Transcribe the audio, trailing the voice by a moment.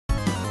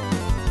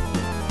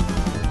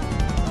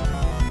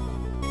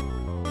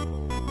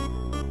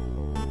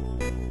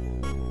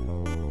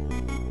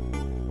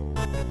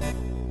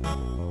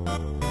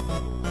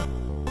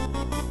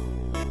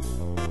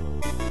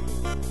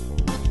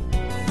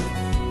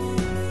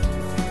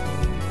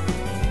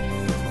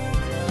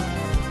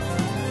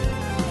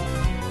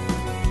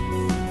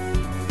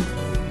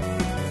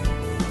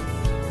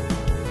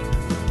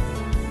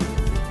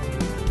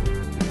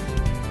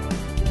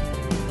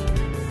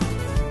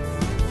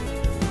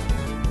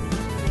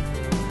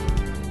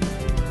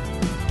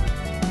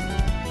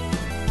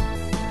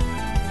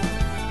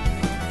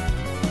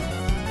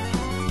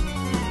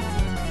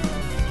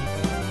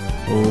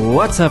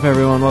What's up,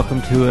 everyone?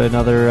 Welcome to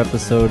another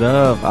episode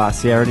of... I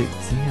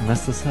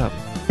messed this up.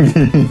 This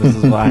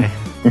is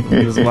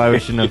why we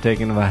shouldn't have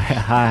taken a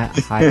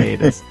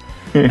hiatus.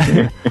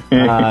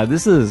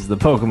 This is the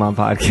Pokemon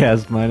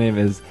Podcast. My name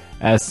is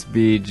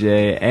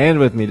SBJ, and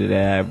with me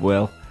today I have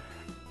Will.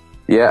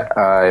 Yeah,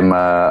 I'm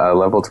a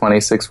level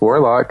 26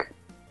 Warlock.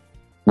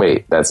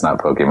 Wait, that's not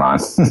Pokemon.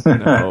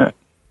 No.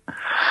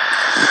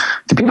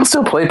 Do people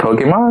still play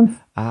Pokemon?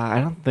 I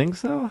don't think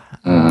so.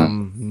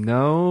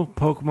 No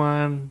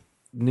Pokemon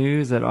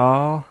news at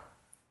all.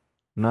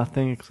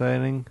 Nothing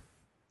exciting.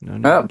 No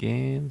new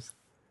games.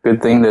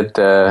 Good thing that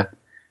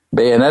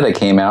Bayonetta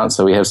came out,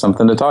 so we have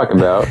something to talk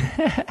about.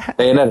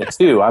 Bayonetta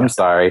 2, I'm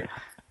sorry.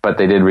 But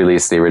they did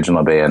release the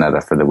original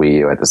Bayonetta for the Wii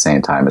U at the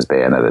same time as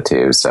Bayonetta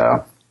 2,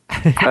 so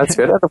that's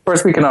good. Of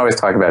course, we can always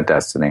talk about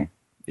Destiny.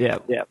 Yeah.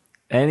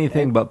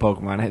 Anything but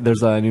Pokemon.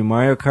 There's a new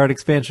Mario Kart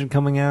expansion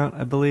coming out,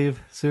 I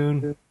believe,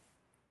 soon.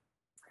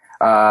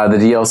 The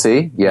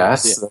DLC,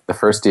 yes. Yeah. The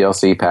first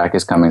DLC pack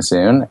is coming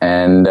soon.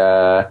 And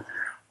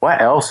what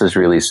else is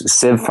released?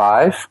 Civ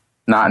 5.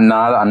 I'm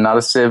not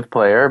a Civ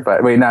player,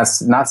 but wait, not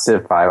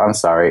Civ 5. I'm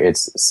sorry.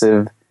 It's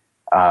Civ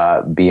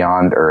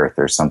Beyond Earth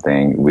or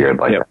something weird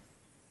like that.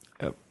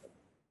 Yep.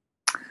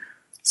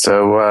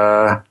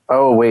 So,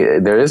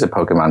 wait, there is a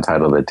Pokemon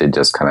title that did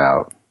just come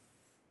out.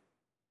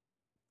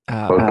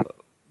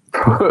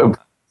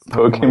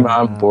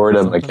 Pokemon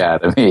Boredom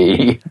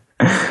Academy.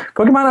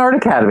 Pokemon Art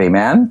Academy,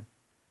 man.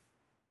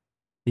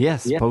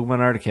 Yes, yeah. Pokemon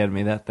Art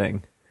Academy, that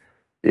thing.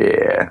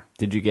 Yeah.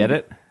 Did you get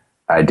it?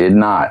 I did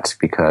not,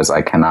 because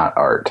I cannot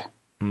art.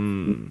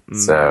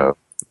 So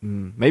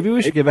maybe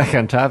we should get back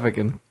on topic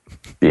and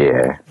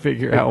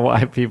figure out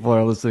why people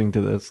are listening to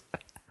this.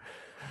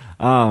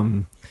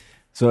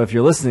 So if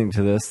you're listening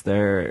to this,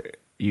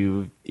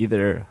 you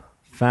either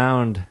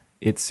found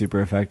It's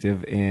Super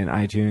Effective in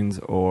iTunes,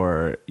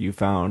 or you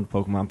found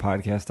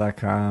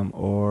PokemonPodcast.com,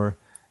 or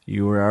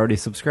you were already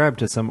subscribed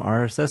to some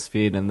RSS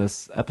feed and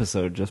this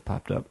episode just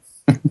popped up.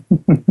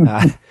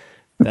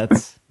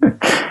 That's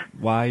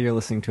why you're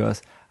listening to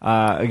us.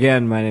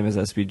 Again, my name is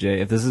SBJ.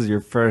 If this is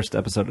your first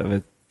episode of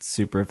It's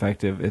Super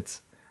Effective,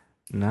 it's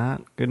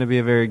not going to be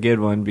a very good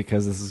one,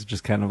 because this is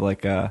just kind of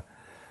like a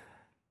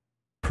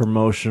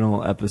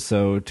promotional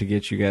episode to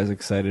get you guys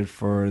excited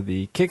for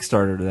the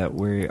Kickstarter that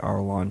we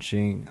are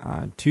launching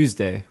on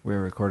Tuesday.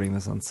 We're recording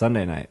this on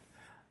Sunday night.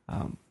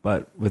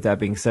 But with that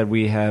being said,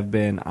 we have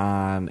been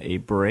on a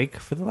break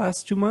for the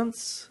last 2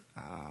 months,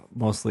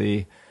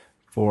 mostly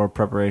for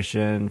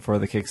preparation for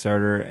the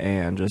Kickstarter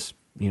and just,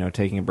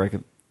 taking a break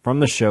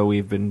from the show.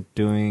 We've been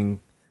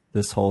doing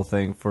this whole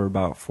thing for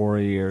about 4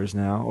 years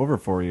now, over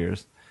 4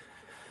 years.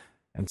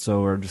 And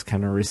so we're just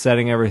kind of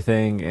resetting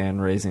everything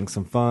and raising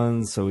some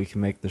funds so we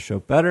can make the show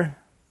better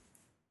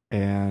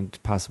and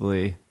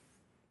possibly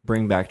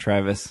bring back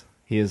Travis.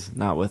 He is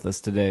not with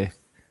us today.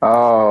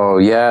 Oh,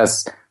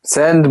 yes.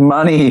 Send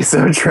money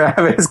so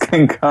Travis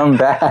can come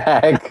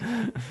back.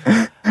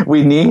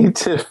 We need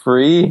to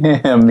free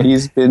him.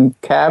 He's been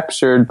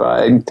captured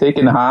and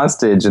taken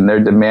hostage, and they're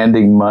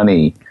demanding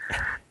money.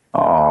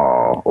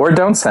 Oh, or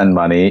don't send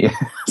money.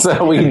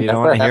 So we you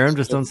don't want to hear him,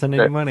 just don't send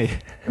any money.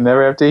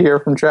 Never have to hear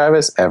from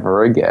Travis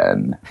ever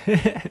again.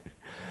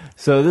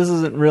 So this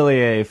isn't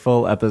really a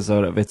full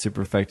episode of It's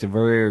Super Effective.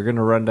 We're going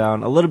to run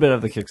down a little bit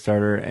of the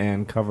Kickstarter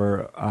and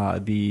cover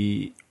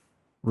the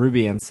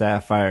Ruby and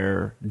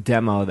Sapphire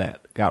demo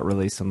that got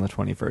released on the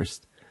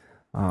 21st.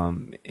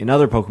 In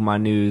other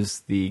Pokemon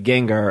news, the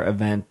Gengar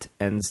event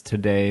ends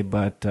today,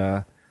 but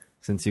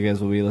since you guys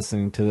will be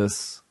listening to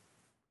this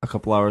a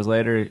couple hours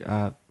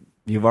later,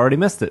 you've already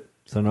missed it.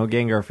 So no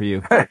Gengar for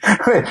you.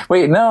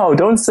 Wait, no,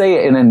 don't say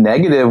it in a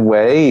negative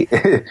way.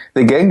 The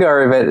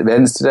Gengar event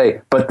ends today,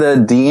 but the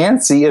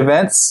Diancie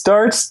event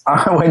starts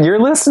when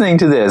you're listening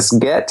to this.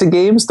 Get to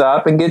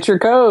GameStop and get your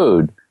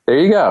code. There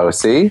you go.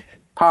 See?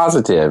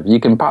 Positive. You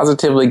can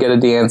positively get a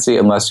Diancie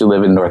unless you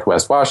live in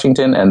Northwest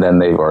Washington, and then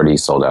they've already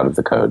sold out of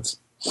the codes.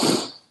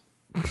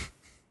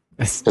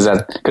 Because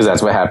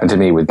that's what happened to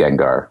me with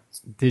Gengar.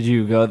 Did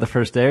you go the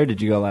first day, or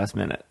did you go last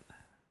minute?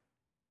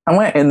 I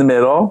went in the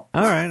middle.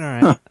 All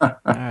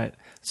right.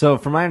 So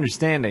from my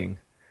understanding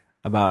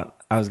I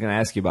was going to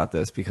ask you about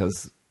this,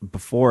 because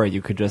before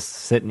you could just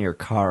sit in your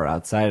car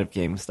outside of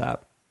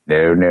GameStop.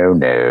 No.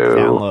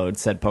 Download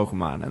said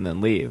Pokemon and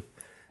then leave.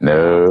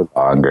 No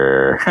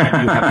longer. You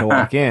have to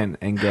walk in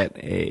and get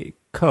a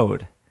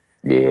code.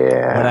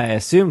 Yeah. What I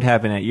assumed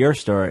happened at your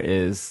store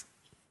is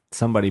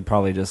somebody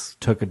probably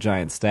just took a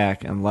giant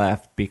stack and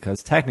left,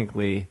 because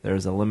technically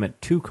there's a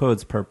limit 2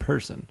 codes per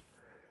person.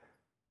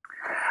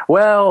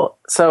 Well,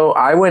 so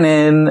I went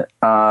in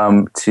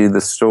to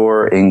the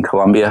store in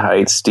Columbia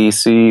Heights,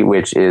 DC,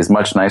 which is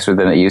much nicer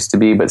than it used to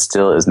be, but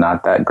still is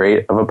not that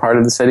great of a part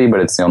of the city, but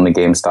it's the only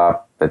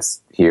GameStop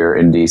that's here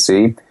in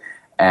DC.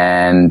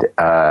 And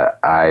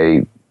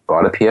I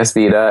bought a PS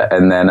Vita,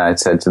 and then I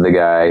said to the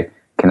guy,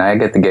 can I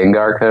get the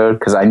Gengar code?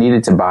 Because I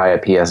needed to buy a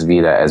PS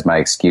Vita as my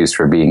excuse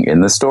for being in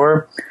the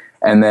store.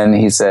 And then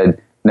he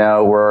said,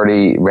 no, we're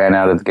already ran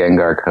out of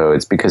Gengar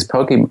codes because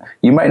Pokemon,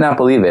 you might not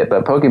believe it,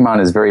 but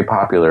Pokemon is very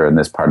popular in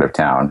this part of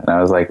town. And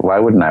I was like, why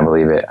wouldn't I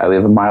believe it? I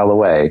live a mile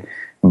away.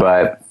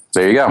 But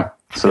there you go.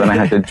 So then I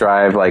had to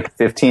drive like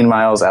 15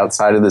 miles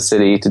outside of the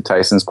city to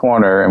Tyson's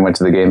Corner and went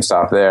to the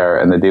GameStop there.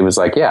 And the dude was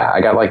like, yeah,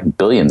 I got like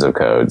billions of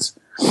codes.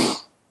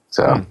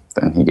 So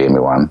then he gave me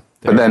one.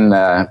 But then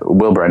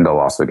Will Brendel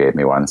also gave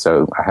me one.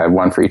 So I had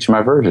one for each of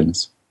my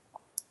versions.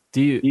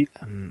 Do you...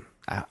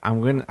 I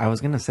was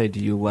gonna say, do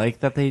you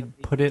like that they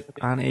put it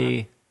on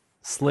a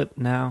slip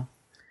now?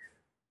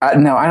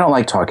 No, I don't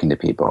like talking to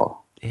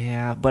people.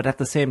 Yeah, but at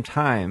the same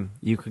time,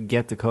 you could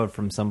get the code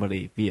from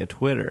somebody via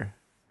Twitter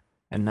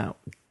and not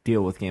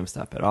deal with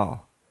GameStop at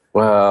all.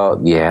 Well,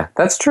 yeah,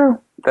 that's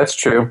true. That's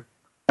true.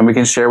 And we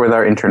can share with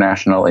our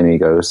international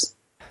amigos.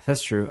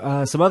 That's true.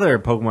 Some other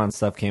Pokemon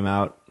stuff came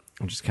out.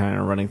 I'm just kind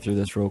of running through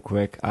this real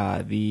quick.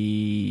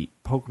 The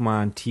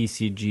Pokemon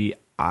TCG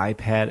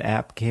iPad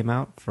app came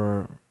out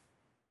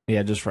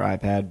just for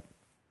iPad,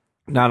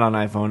 not on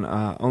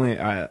iPhone. Only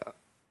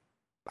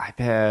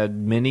iPad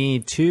Mini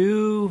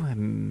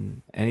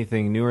 2,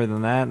 anything newer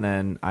than that, and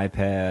then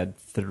iPad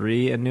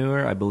 3 and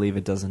newer. I believe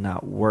it does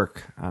not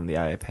work on the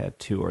iPad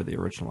 2 or the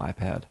original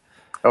iPad.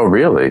 Oh,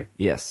 really?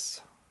 Yes.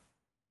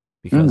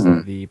 Because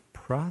of the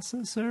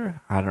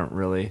processor? I don't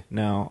really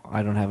know.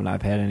 I don't have an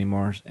iPad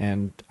anymore,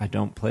 and I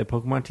don't play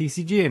Pokemon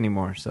TCG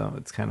anymore, so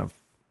it's kind of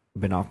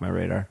been off my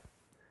radar.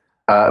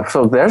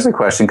 So there's a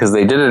question, because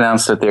they did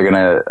announce that they're going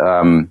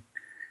to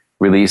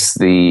release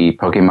the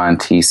Pokemon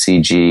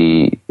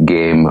TCG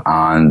game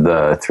on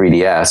the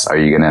 3DS. Are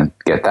you going to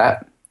get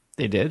that?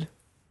 They did?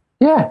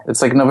 Yeah,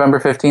 it's like November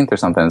 15th or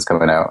something. It's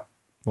coming out.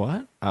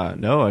 What?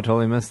 No, I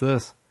totally missed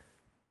this.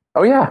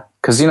 Oh, yeah,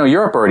 because,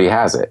 Europe already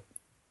has it.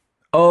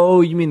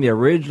 Oh, you mean the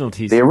original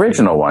TCG? The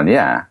original one,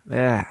 yeah.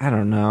 Yeah, I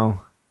don't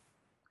know.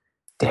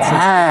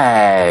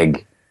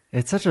 Dag!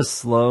 It's such a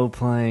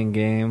slow-playing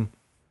game.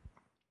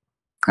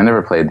 I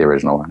never played the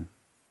original one.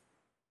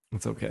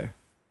 It's okay.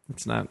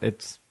 It's not.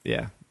 It's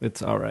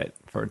all right.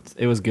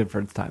 It was good for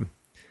its time.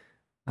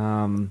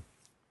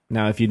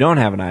 Now, if you don't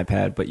have an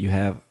iPad, but you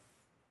have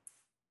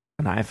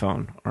an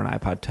iPhone or an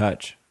iPod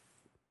Touch,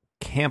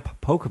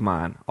 Camp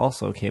Pokemon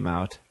also came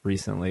out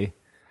recently,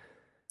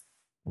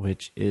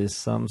 which is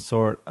some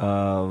sort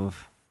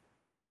of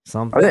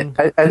something.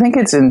 I think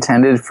it's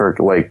intended for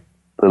like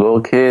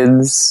little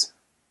kids.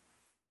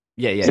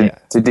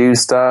 To do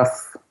stuff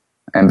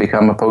and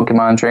become a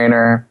Pokemon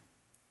trainer.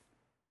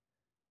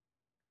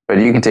 But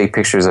you can take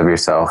pictures of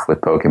yourself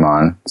with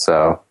Pokemon.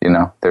 So,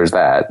 there's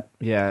that.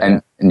 Yeah.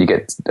 And you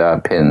get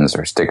pins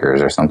or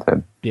stickers or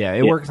something. Yeah,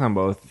 it works on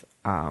both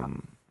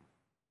iPhone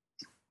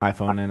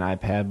and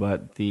iPad,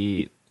 but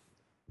the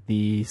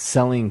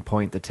selling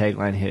point, the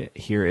tagline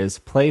here is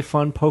play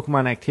fun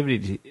Pokemon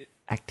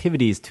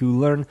activities to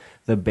learn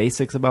the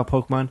basics about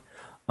Pokemon,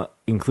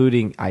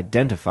 including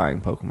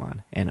identifying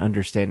Pokemon and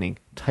understanding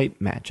type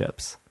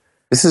matchups.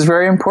 This is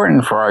very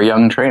important for our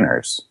young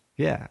trainers.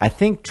 Yeah, I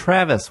think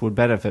Travis would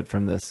benefit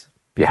from this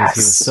because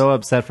he was so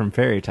upset from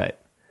Fairy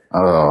type.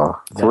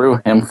 Oh,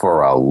 threw him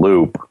for a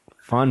loop.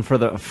 Fun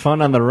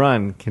on the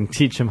run can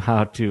teach him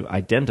how to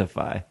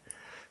identify.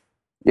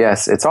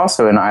 Yes, it's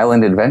also an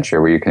island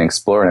adventure where you can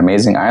explore an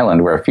amazing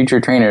island where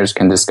future trainers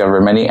can discover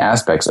many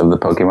aspects of the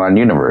Pokemon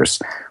universe,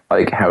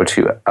 like how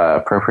to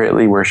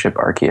appropriately worship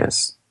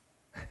Arceus.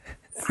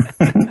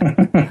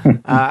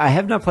 I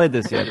have not played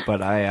this yet,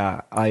 but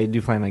I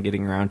do plan on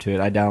getting around to it.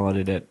 I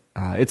downloaded it.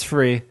 It's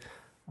free.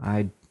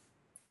 I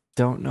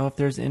don't know if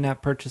there's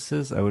in-app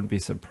purchases. I wouldn't be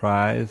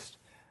surprised.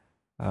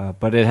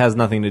 But it has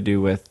nothing to do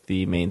with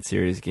the main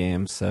series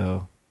game,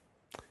 so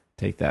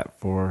take that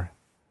for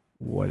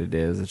what it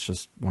is. It's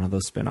just one of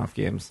those spin-off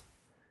games.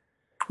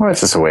 Well,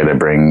 it's just a way to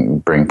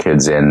bring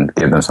kids in,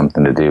 give them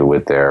something to do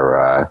with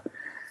their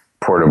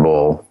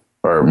portable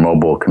or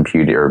mobile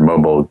computer, or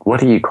mobile, what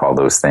do you call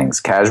those things?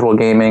 Casual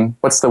gaming?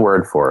 What's the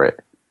word for it?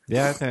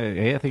 Yeah,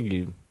 I think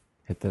you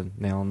hit the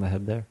nail on the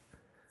head there.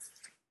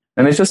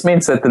 And it just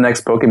means that the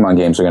next Pokemon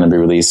games are going to be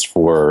released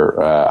for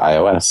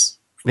iOS.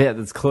 Yeah,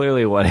 that's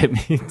clearly what it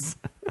means.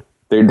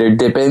 They're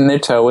dipping their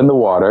toe in the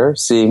water,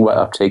 seeing what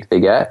uptake they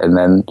get, and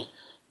then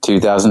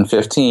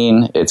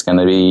 2015, it's going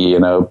to be,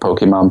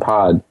 Pokemon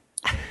Pod.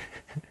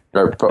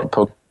 Or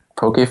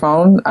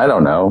Pokephone? I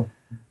don't know.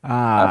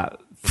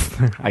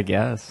 I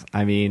guess.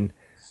 I mean,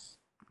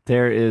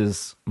 there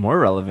is more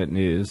relevant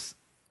news,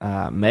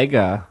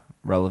 mega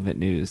relevant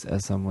news,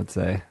 as some would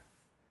say.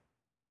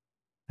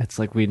 It's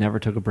like we never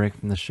took a break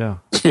from the show.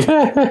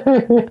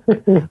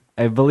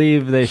 I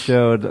believe they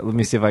showed, let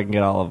me see if I can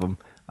get all of them.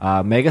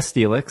 Mega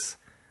Steelix,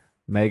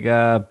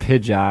 Mega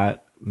Pidgeot,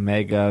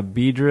 Mega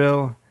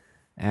Beedrill,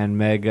 and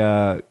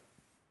Mega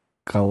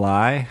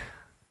Glalie.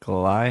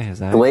 Is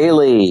that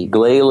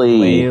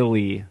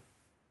Glalie.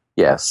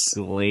 Yes.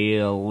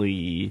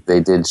 Glalie. They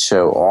did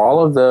show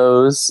all of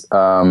those.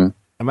 Am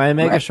I a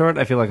Mega Short?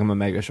 I feel like I'm a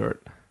Mega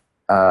Short.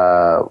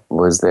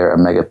 Was there a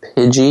Mega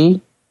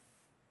Pidgey?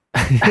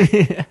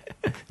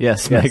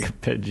 Yes, Mega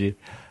Pidgey.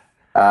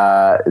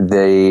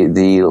 The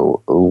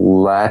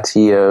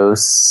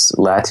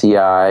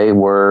Latii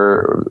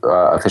were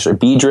officially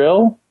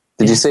Beedrill.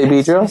 Did you say I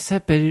Beedrill?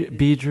 said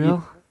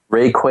Beedrill.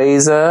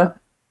 Rayquaza.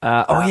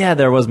 Oh yeah,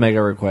 there was Mega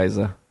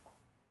Rayquaza.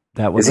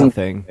 That was Is he a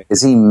thing.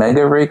 is he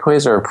Mega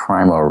Rayquaza or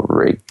Primal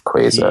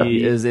Rayquaza?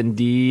 He is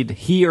indeed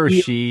he or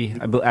she.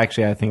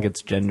 Actually, I think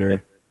it's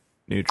gender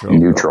neutral.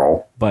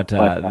 Neutral. But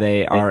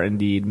they are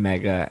indeed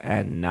Mega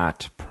and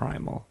not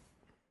Primal.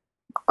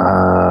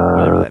 Uh,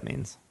 Whatever that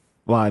means.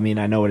 Well, I mean,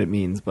 I know what it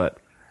means, but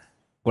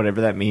whatever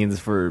that means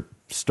for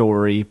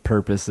story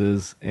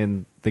purposes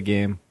in the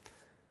game.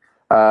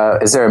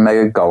 is there a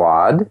Mega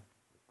Galad?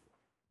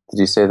 Did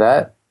you say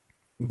that?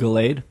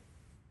 Gallade?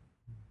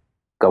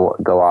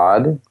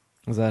 Galad?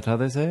 Is that how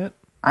they say it?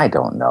 I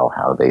don't know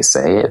how they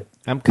say it.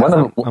 I'm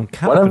One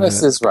confident of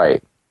us is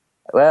right.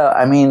 Well,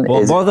 I mean,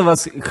 Well, both of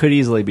us could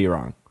easily be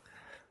wrong.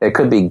 it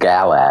could be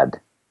Galad.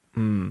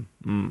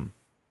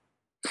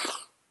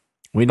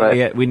 We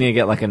need to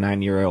get like a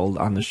 9-year-old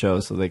on the show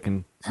so they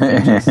can.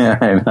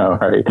 I know,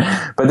 right?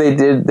 But they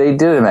did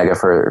a Mega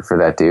for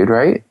that dude,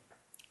 right?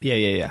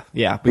 Yeah.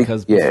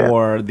 Because Yeah.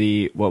 before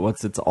the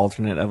what's its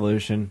alternate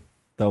evolution,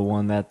 the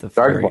one that the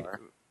Gardevoir.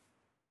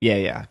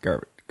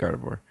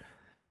 Gardevoir.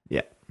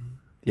 Yeah,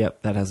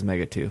 yep, that has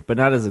Mega too, but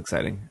not as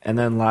exciting. And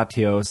then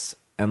Latios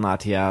and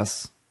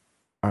Latias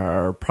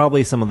are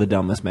probably some of the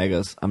dumbest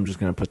Megas. I'm just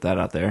gonna put that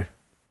out there.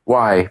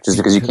 Why? Just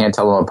because you can't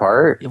tell them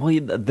apart? Well,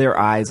 their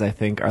eyes, I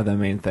think, are the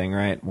main thing,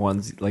 right?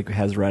 One's like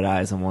has red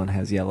eyes and one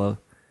has yellow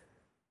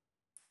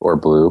Or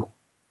blue?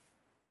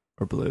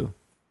 or blue.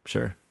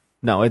 Sure.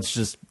 No, it's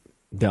just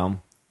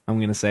dumb. I'm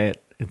gonna say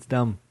it. It's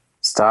dumb.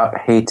 Stop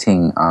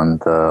hating on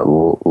the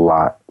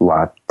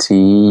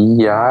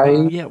Latii.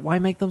 Yeah, why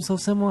make them so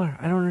similar?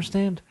 I don't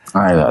understand.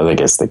 I know. I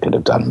guess they could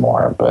have done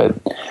more, but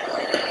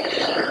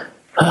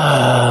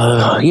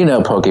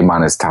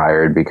Pokemon is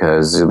tired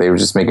because they were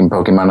just making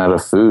Pokemon out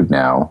of food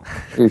now.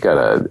 You got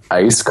a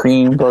ice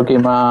cream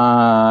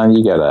Pokemon.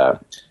 You got a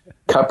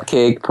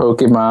cupcake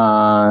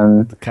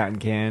Pokemon. Cotton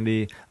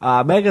candy.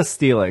 Mega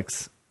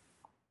Steelix.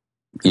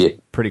 Yeah.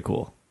 Pretty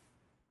cool.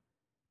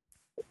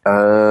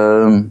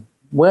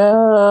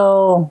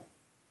 Well,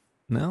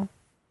 No?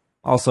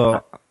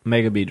 Also,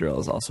 Mega Beedrill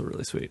is also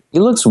really sweet. he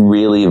looks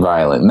really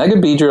violent. Mega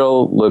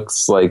Beedrill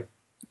looks like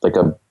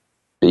a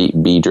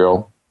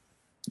Beedrill.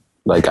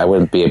 Like, I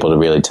wouldn't be able to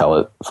really tell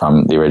it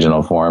from the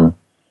original form.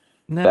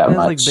 No, That it has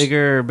much.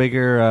 like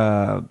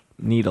bigger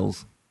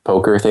needles.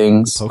 Poker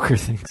things. Poker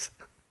things.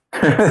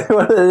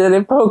 That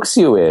it pokes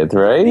you with,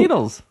 right?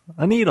 Needles.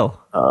 A needle.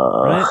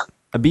 Right?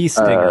 A bee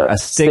stinger. A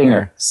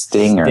stinger.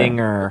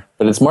 Stinger.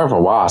 But it's more of a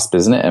wasp,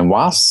 isn't it? And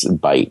wasps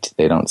bite.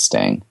 They don't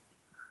sting.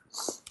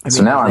 I mean,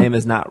 So now his I'm- name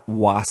is not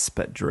Wasp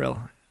Drill.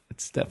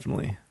 It's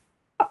definitely...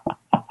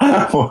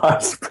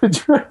 Wasp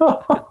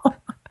drill.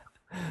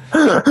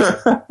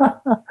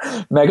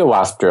 Mega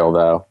wasp drill,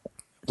 though.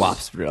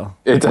 Wasp Drill.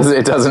 It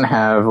doesn't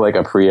have like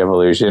a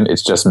pre-evolution.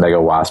 It's just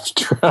Mega Wasp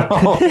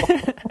drill.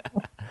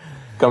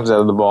 Comes out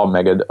of the ball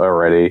mega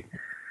already.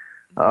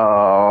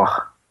 Oh,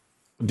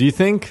 Do you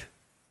think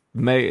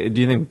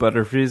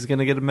Butterfree is going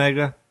to get a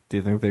Mega? Do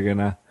you think they're going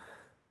to...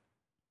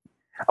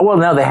 well,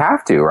 now they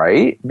have to,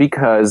 right?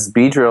 Because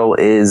Beedrill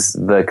is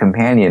the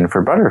companion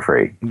for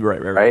Butterfree,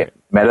 Right.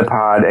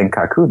 Metapod and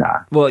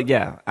Kakuna. Well,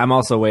 yeah. I'm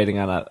also waiting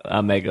on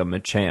a Mega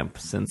Machamp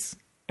since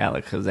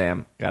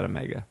Alakazam got a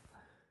Mega.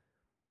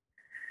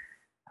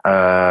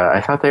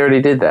 I thought they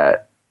already did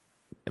that.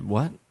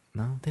 What?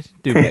 No, they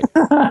didn't do Mega.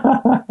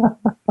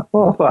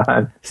 Hold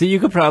on. See, you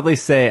could probably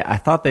say, I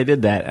thought they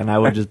did that, and I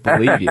would just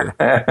believe you.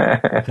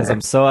 Because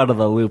I'm so out of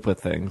the loop with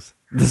things.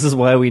 This is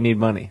why we need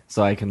money,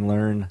 so I can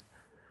learn.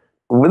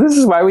 Well, this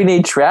is why we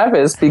need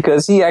Travis,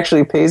 because he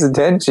actually pays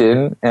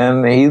attention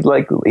and he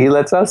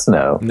lets us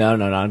know. No.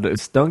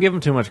 Just don't give him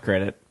too much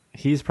credit.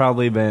 He's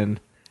probably been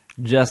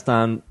just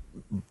on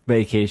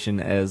vacation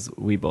as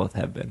we both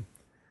have been.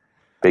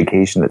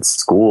 Vacation at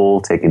school,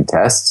 taking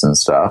tests and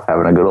stuff,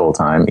 having a good old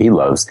time. He's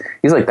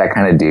like that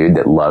kind of dude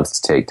that loves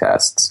to take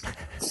tests.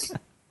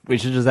 We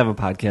should just have a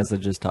podcast that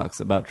just talks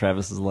about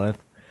Travis's life.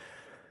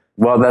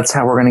 Well, that's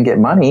how we're going to get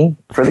money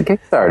for the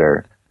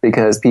Kickstarter,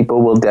 because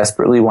people will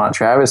desperately want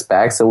Travis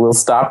back, so we'll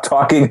stop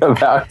talking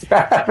about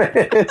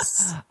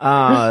Travis.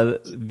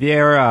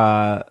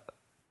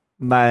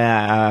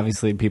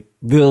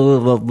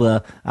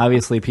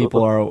 Obviously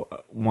people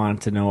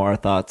want to know our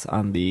thoughts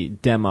on the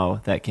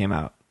demo that came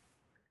out.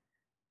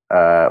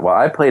 Well,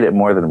 I played it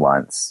more than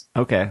once.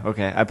 Okay.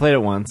 I played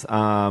it once.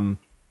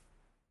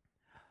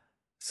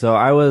 So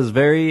I was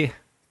very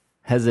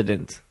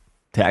hesitant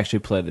to actually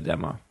play the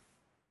demo.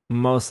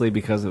 Mostly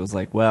because it was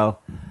like,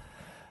 well,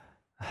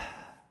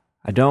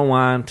 I don't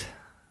want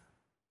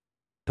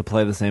to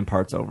play the same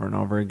parts over and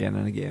over again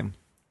in a game.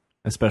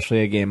 Especially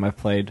a game I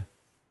played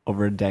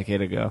over a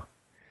decade ago.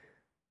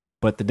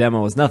 But the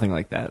demo was nothing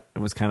like that. It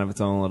was kind of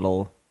its own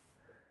little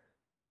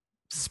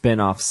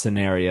spin-off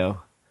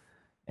scenario.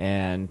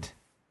 And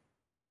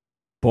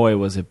boy,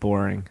 was it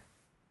boring.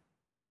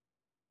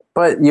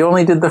 But you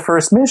only did the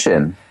first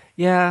mission.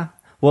 Yeah.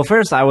 Well,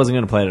 first I wasn't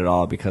going to play it at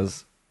all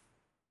because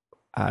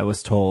I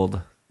was told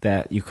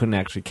that you couldn't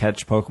actually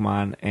catch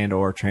Pokemon and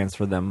or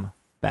transfer them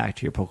back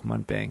to your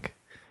Pokemon bank.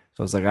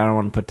 So I was like, I don't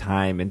want to put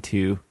time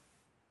into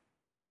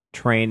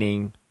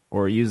training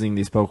or using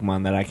these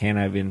Pokemon that I can't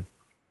even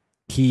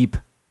keep.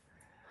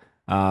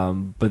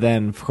 But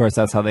then, of course,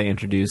 that's how they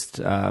introduced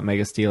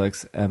Mega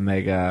Steelix and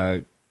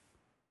Mega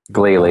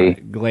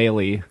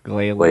Glalie.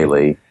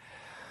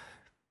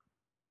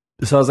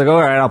 So I was like,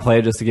 all right, I'll play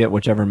it just to get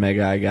whichever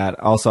Mega I got.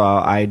 Also,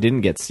 I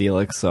didn't get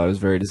Steelix, so I was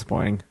very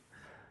disappointing.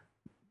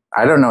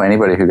 I don't know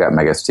anybody who got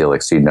Mega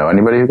Steelix. Do you know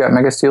anybody who got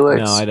Mega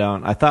Steelix? No, I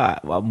don't. I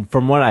thought, well,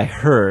 from what I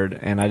heard,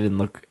 and I didn't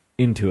look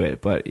into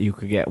it, but you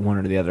could get one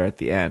or the other at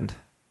the end.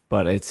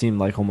 But it seemed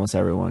like almost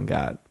everyone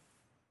got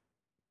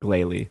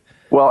Glalie.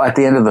 Well, at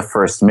the end of the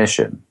first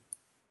mission.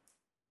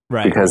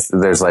 Right. Because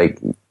there's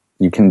like,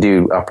 you can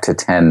do up to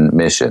 10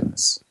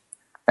 missions,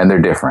 and they're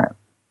different.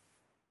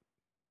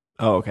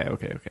 Oh, okay.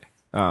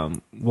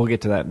 We'll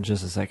get to that in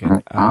just a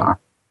second.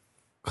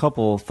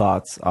 Couple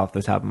thoughts off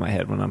the top of my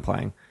head when I'm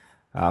playing.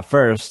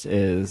 First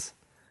is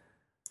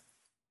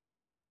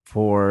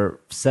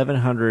for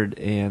 700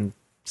 and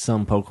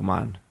some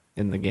Pokemon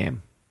in the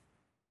game,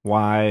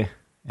 why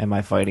am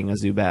I fighting a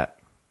Zubat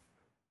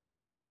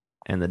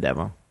in the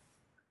demo?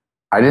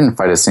 I didn't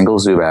fight a single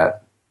Zubat.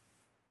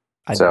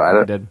 I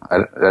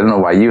don't know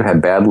why you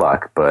had bad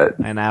luck, but...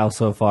 And I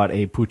also fought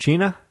a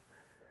Poochyena.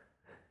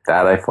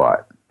 That I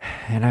fought.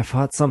 And I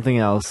fought something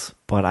else,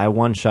 but I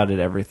one-shotted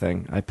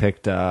everything. I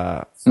picked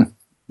the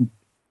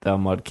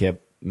Mudkip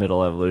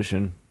Middle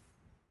Evolution.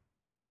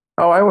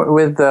 Oh, I went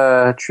with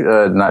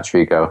not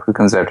Trico. Who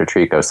comes after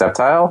Trico?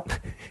 Sceptile?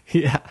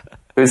 Yeah.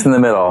 Who's in the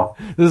middle?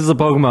 This is a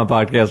Pokemon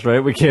podcast, right?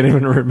 We can't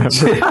even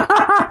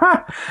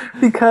remember.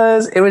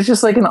 Because it was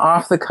just like an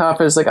off the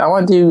cuff. It was like, I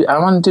want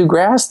to do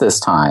grass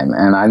this time,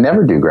 and I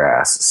never do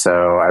grass,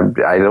 so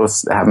I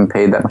just haven't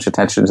paid that much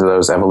attention to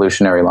those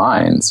evolutionary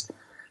lines.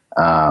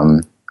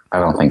 I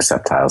don't think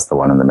Sceptile's the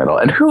one in the middle,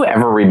 and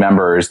whoever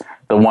remembers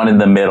the one in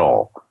the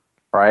middle,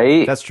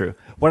 right? That's true.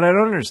 What I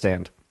don't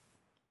understand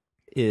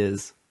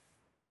is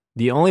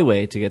the only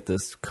way to get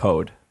this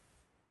code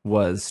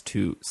was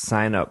to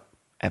sign up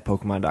at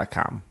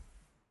Pokemon.com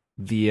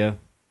via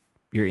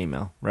your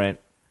email, right?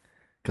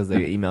 Because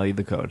they email you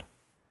the code.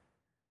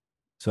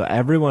 So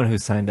everyone who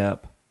signed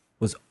up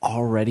was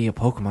already a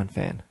Pokemon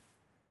fan.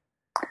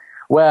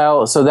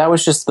 Well, so that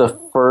was just the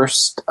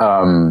first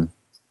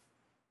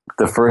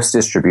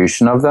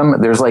distribution of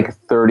them. There's like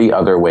 30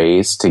 other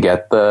ways to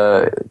get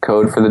the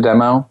code for the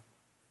demo.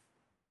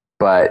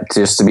 But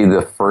just to be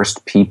the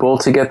first people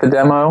to get the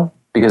demo,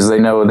 because they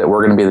know that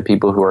we're going to be the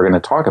people who are going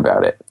to talk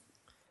about it.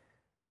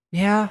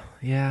 Yeah.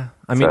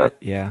 I mean,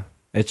 yeah.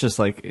 It's just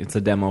like it's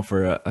a demo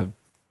for a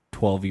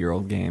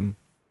 12-year-old game.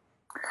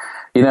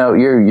 You know,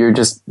 you're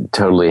just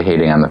totally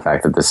hating on the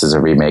fact that this is a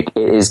remake.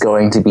 It is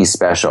going to be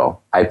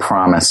special. I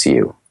promise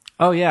you.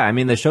 Oh, yeah. I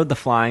mean, they showed the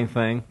flying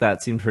thing.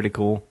 That seemed pretty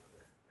cool.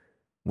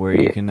 Where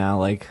you can now,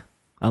 like,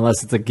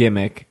 unless it's a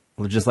gimmick,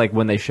 just like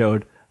when they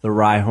showed the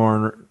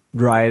Rhyhorn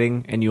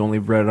riding and you only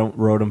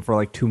rode him for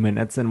like 2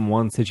 minutes in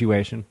one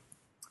situation.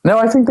 No,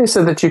 I think they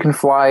said that you can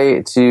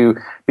fly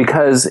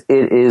because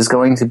it is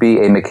going to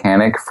be a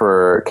mechanic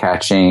for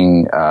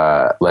catching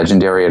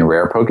legendary and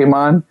rare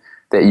Pokemon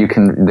that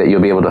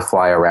you'll be able to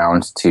fly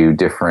around to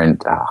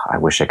different. I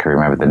wish I could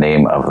remember the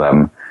name of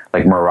them,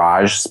 like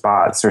Mirage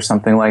spots or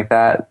something like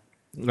that.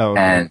 Oh,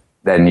 okay. And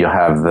then you'll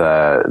have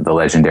the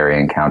legendary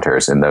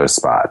encounters in those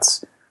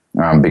spots.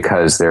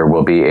 Because there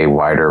will be a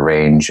wider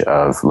range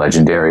of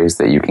legendaries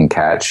that you can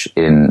catch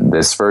in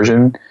this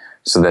version,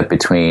 so that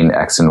between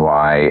X and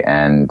Y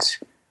and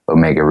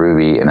Omega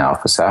Ruby and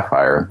Alpha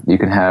Sapphire, you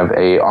can have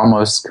a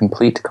almost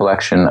complete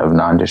collection of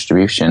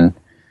non-distribution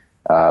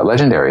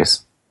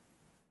legendaries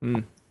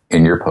in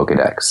your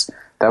Pokedex.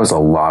 That was a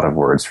lot of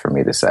words for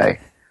me to say.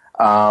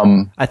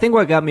 I think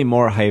what got me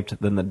more hyped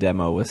than the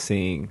demo was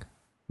seeing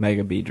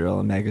Mega Beedrill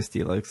and Mega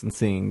Steelix and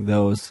seeing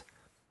those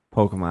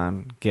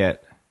Pokemon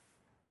get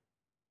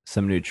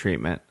some new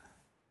treatment.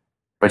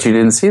 But you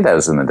didn't see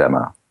those in the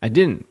demo. I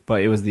didn't,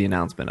 but it was the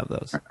announcement of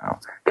those. Oh.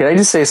 Can I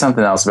just say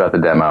something else about the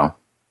demo?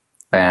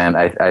 And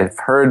I've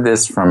heard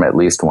this from at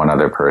least one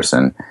other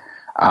person.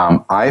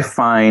 I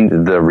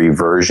find the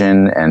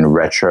reversion and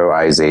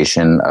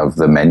retroization of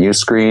the menu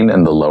screen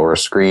and the lower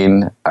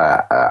screen,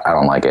 I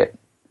don't like it.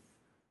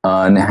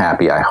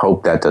 Unhappy. I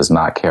hope that does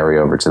not carry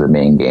over to the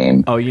main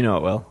game. Oh, you know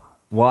it will.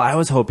 Well, I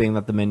was hoping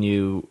that the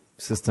menu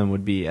system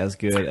would be as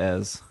good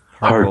as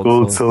Heart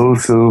Gold, Soul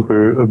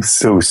Silver. I'm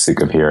so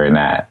sick of hearing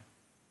that.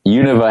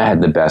 Unova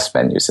had the best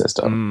menu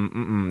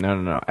system.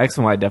 No. X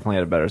and Y definitely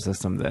had a better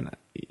system than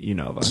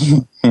Unova.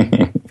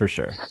 For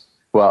sure.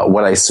 Well,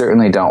 what I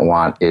certainly don't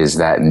want is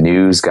that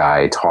news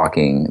guy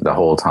talking the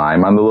whole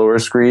time on the lower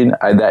screen.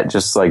 That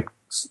just like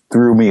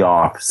threw me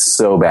off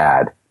so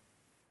bad.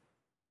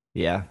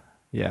 Yeah.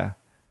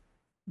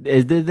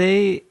 Did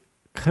they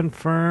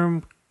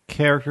confirm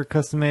character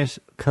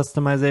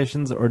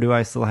customizations, or do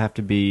I still have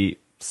to be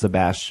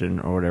Sebastian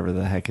or whatever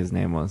the heck his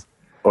name was?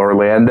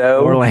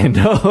 Orlando.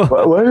 Orlando.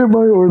 Why am I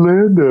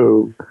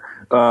Orlando?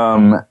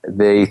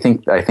 I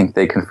think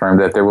they confirmed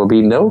that there will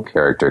be no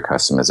character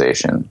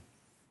customization.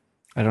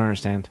 I don't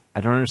understand.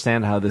 I don't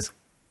understand how this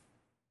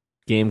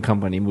game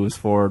company moves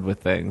forward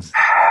with things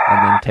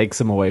and then takes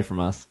them away from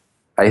us.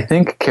 I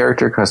think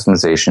character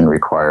customization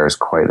requires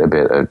quite a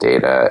bit of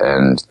data,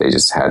 and they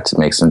just had to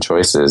make some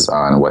choices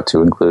on what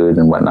to include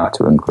and what not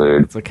to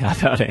include. It's a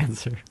cop-out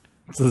answer.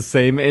 It's the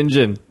same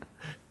engine.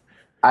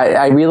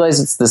 I realize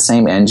it's the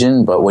same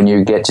engine, but when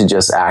you get to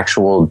just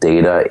actual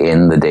data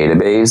in the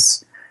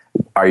database,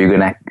 are you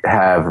going to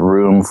have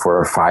room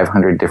for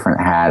 500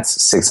 different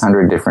hats,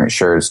 600 different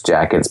shirts,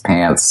 jackets,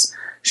 pants,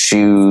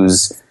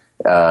 shoes,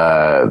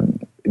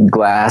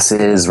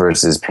 glasses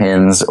versus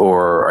pins,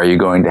 or are you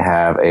going to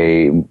have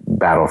a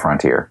battle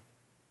frontier?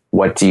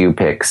 What do you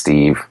pick,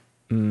 Steve?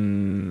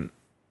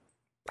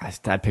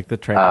 I picked the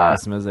trainer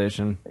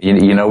customization.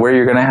 You know where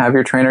you're going to have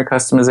your trainer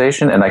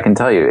customization? And I can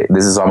tell you,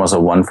 this is almost a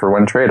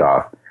one-for-one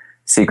trade-off.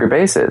 Secret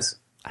bases.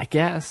 I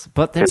guess,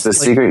 but there's It's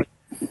a secret...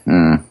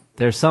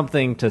 There's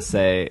something to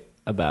say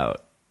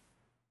about...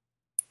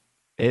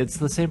 It's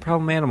the same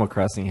problem Animal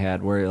Crossing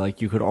had, where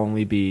like you could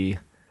only be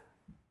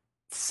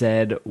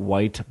said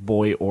white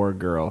boy or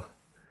girl.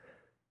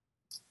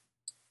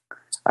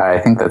 I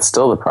think that's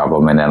still the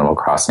problem in Animal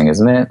Crossing,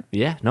 isn't it?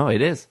 Yeah, no,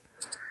 it is.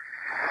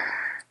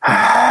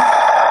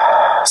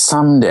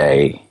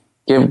 Someday,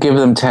 give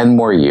them 10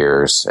 more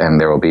years, and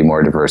there will be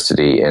more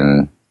diversity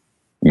in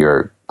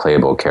your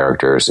playable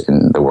characters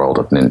in the world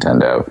of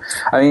Nintendo.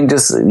 I mean,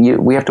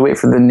 we have to wait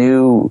for the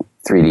new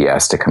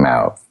 3DS to come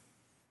out.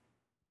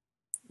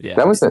 Yeah,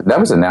 that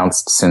was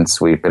announced since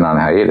we've been on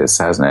hiatus,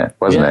 hasn't it?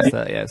 Wasn't it?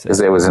 Yes. Because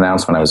it was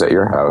announced when I was at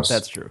your house.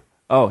 That's true.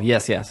 Oh,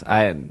 yes.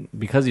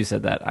 Because you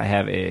said that, I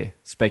have a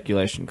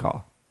speculation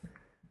call.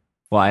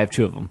 Well, I have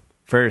two of them.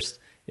 First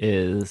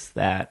is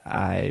that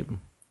I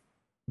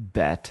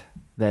bet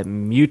that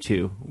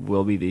Mewtwo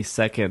will be the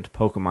second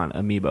Pokemon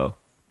amiibo.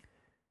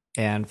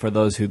 And for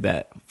those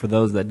that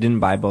didn't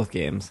buy both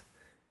games,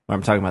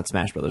 I'm talking about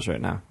Smash Brothers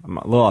right now. I'm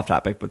a little off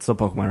topic, but still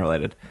Pokemon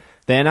related.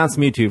 They announced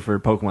Mewtwo for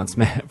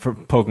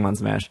Pokemon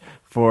Smash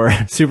for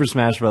Super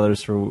Smash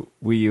Brothers for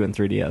Wii U and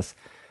 3DS.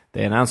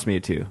 They announced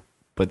Mewtwo,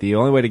 but the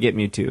only way to get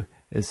Mewtwo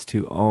is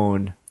to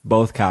own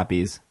both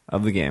copies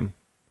of the game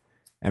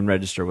and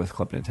register with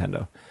Club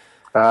Nintendo.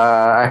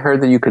 I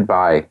heard that you could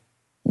buy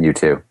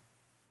Mewtwo.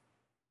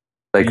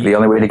 Like, the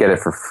only way to get it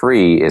for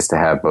free is to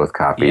have both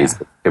copies.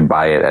 Yeah. You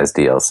buy it as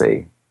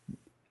DLC.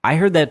 I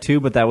heard that too,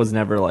 but that was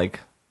never like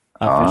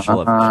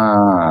official.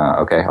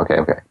 Okay.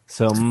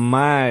 So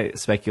my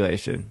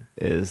speculation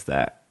is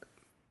that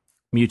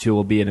Mewtwo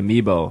will be an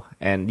amiibo,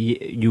 and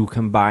you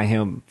can buy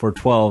him for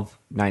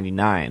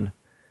 $12.99,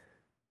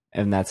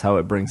 and that's how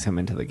it brings him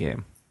into the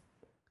game.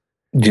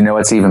 Do you know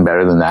what's even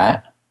better than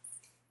that?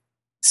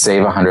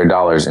 Save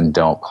 $100 and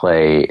don't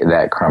play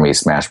that crummy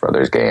Smash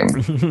Brothers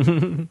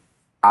game.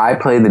 I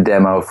played the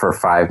demo for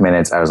 5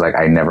 minutes. I was like,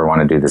 I never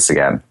want to do this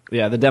again.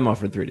 Yeah, the demo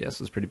for 3DS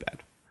was pretty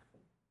bad.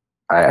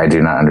 I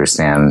do not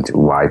understand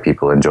why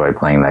people enjoy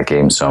playing that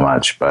game so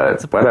much,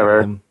 but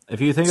whatever. If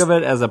you think of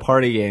it as a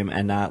party game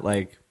and not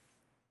like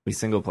we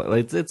single play,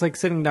 it's like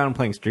sitting down and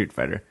playing Street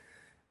Fighter.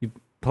 You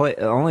play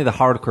only the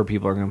hardcore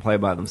people are going to play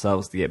by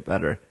themselves to get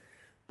better.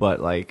 But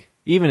like,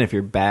 even if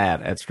you're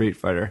bad at Street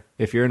Fighter,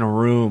 if you're in a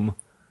room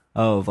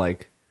of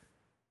like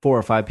 4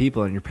 or 5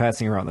 people and you're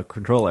passing around the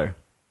controller,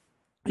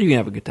 you can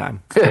have a good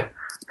time.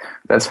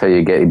 That's how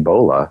you get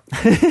Ebola.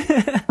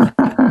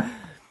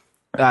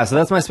 So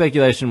that's my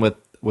speculation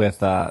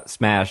with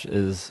Smash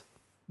is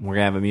we're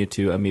gonna have a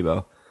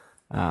Mewtwo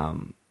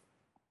amiibo.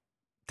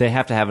 They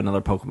have to have another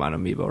Pokemon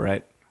amiibo,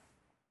 right?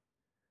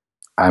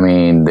 I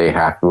mean, they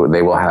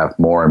will have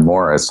more and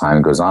more as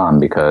time goes on,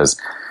 because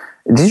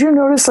did you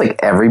notice like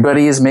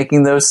everybody is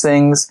making those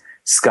things?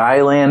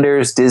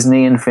 Skylanders,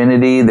 Disney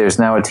Infinity, there's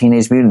now a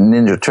Teenage Mutant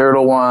Ninja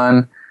Turtle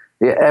one.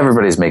 Yeah,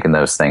 everybody's making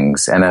those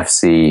things.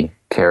 NFC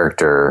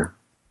character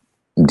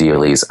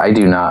dealies. I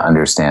do not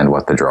understand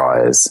what the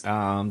draw is.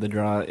 The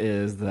draw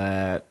is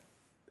that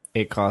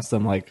it costs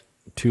them like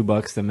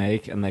 $2 to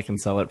make, and they can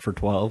sell it for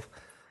 12.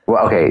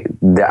 Well, okay,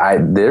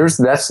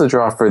 that's the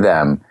draw for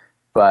them.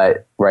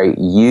 But right,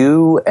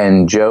 you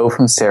and Joe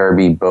from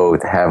Cerebi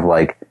both have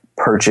like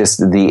purchased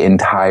the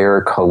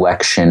entire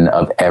collection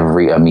of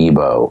every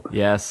amiibo.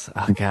 Yes.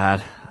 Oh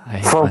God.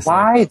 For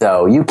why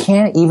though? You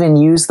can't even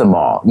use them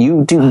all.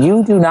 You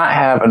do not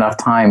have enough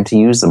time to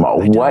use them all.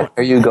 What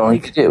are you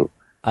going to do?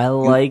 You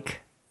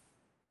like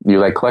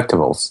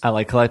collectibles. I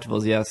like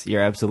collectibles. Yes,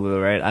 you're absolutely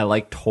right. I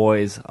like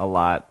toys a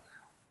lot.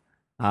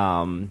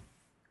 I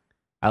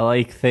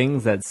like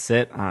things that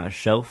sit on a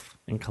shelf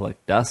and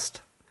collect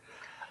dust.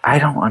 I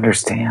don't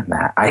understand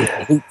that. I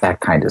hate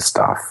that kind of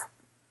stuff.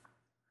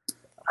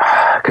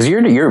 Because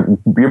you're not even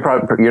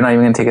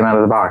going to take them out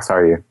of the box,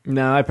 are you?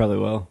 No, I probably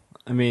will.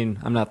 I mean,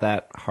 I'm not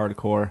that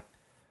hardcore.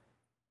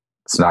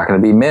 It's not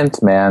going to be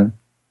mint, man.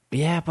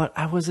 Yeah, but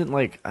I wasn't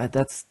like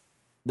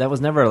that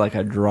was never like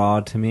a draw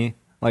to me.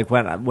 Like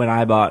when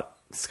I bought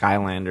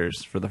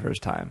Skylanders for the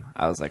first time,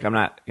 I was like, I'm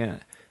not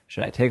gonna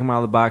should I take them out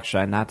of the box?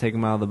 Should I not take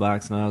them out of the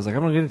box? And I was like,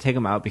 I'm going to take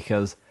them out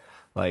because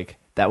like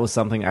that was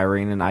something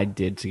Irene and I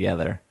did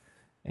together.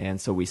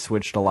 And so we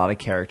switched a lot of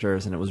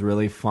characters, and it was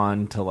really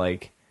fun to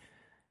like,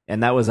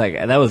 and that was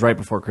right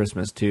before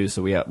Christmas too.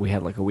 So we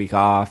had like a week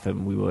off,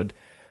 and we would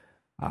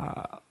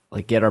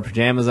like get our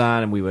pajamas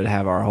on, and we would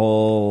have our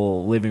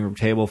whole living room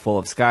table full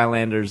of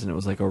Skylanders, and it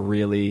was like a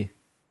really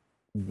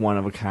one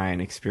of a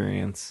kind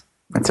experience.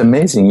 It's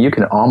amazing. You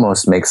can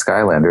almost make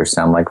Skylanders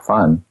sound like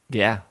fun.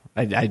 Yeah,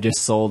 I just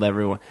sold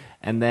everyone,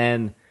 and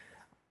then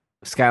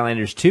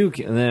Skylanders 2,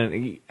 and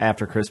then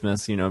after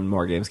Christmas, you know,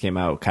 more games came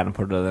out, kind of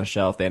put it on the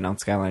shelf. They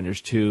announced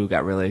Skylanders 2,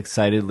 got really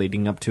excited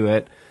leading up to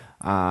it.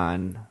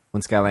 When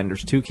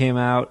Skylanders 2 came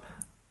out,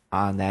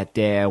 on that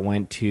day I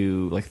went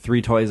to like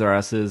 3 Toys R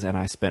Us's, and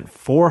I spent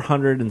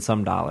 $400 and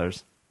some.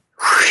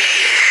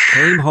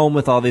 Came home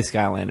with all these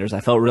Skylanders.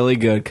 I felt really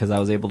good because I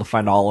was able to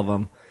find all of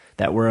them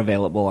that were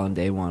available on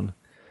day one.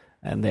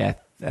 And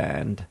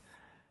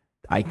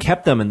I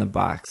kept them in the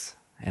box.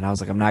 And I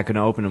was like, I'm not going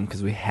to open them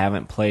because we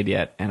haven't played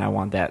yet. And I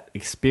want that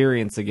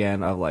experience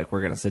again of like,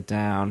 we're going to sit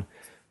down,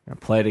 we're going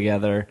to play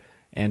together.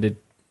 And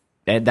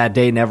that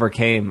day never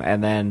came.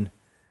 And then,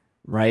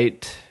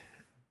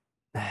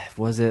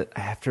 was it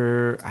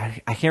after,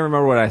 I can't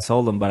remember what I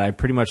sold them, but I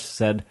pretty much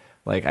said,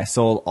 like, I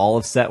sold all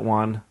of set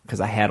 1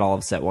 because I had all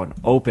of set 1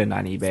 opened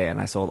on eBay.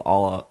 And I sold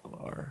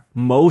or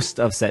most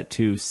of set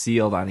 2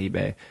 sealed on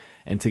eBay.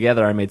 And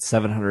together I made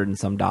 $700 and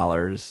some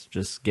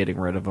just getting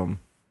rid of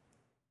them.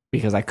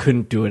 Because I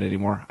couldn't do it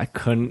anymore. I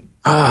couldn't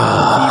keep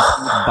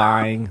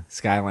buying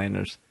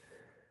Skylanders.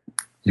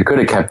 You could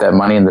have kept that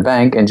money in the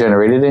bank and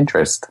generated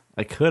interest.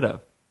 I could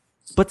have.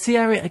 But see,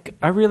 I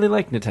really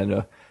like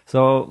Nintendo.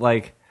 So,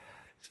 like,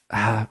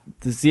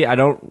 see, I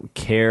don't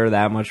care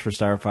that much for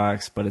Star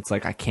Fox, but it's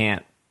like I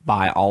can't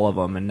buy all of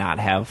them and not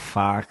have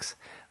Fox.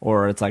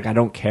 Or it's like I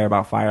don't care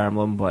about Fire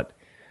Emblem, but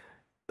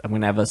I'm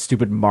going to have a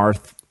stupid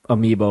Marth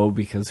amiibo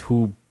because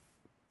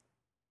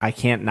I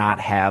can't not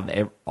have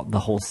the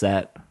whole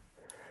set.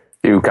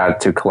 You got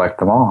to collect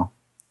them all.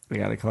 I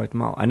got to collect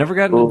them all. I never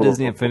got into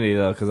Disney Infinity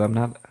though, because I'm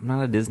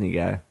not a Disney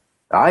guy.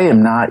 I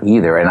am not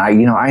either, and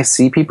I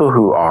see people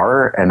who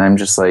are, and I'm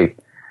just like,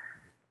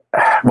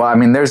 well, I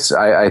mean,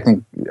 I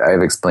think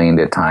I've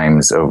explained at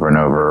times over and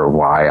over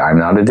why I'm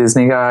not a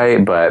Disney guy,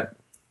 but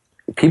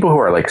people who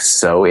are like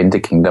so into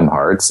Kingdom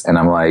Hearts, and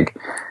I'm like,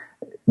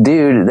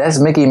 dude, that's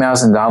Mickey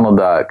Mouse and Donald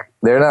Duck.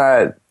 They're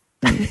not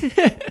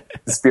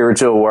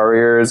spiritual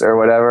warriors or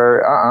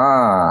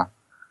whatever.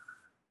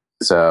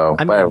 So,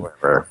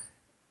 whatever.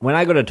 When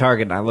I go to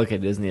Target and I look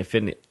at Disney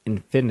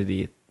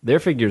Infinity, their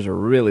figures are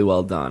really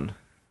well done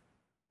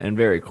and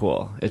very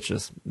cool. It's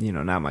just,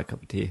 not my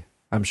cup of tea.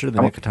 I'm sure they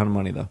make a ton of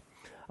money, though.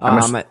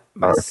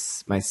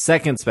 My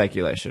second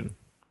speculation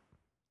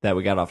that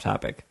we got off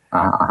topic.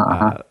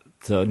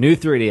 So, new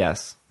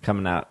 3DS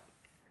coming out.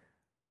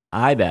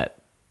 I bet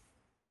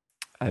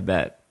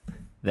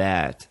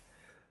that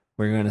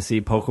we're going to see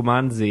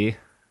Pokemon Z,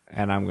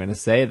 and I'm going to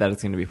say that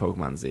it's going to be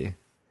Pokemon Z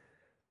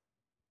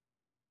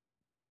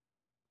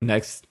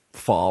next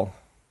fall,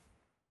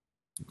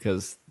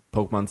 because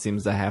Pokemon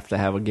seems to have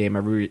a game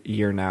every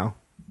year now.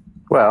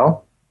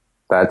 Well,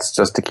 that's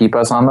just to keep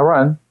us on the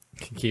run.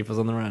 Keep us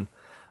on the run.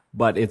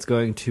 But it's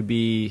going to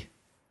be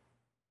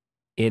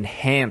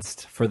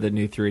enhanced for the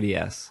new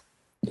 3DS,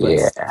 but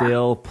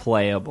still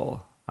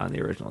playable on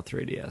the original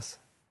 3DS.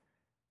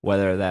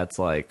 Whether that's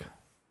like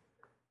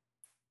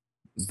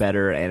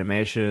better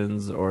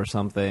animations or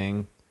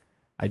something,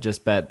 I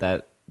just bet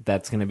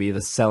that's going to be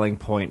the selling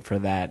point for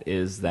that,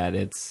 is that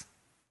it's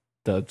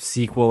the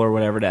sequel or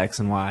whatever to X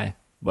and Y,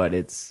 but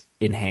it's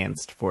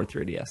enhanced for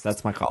 3DS.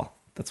 That's my call.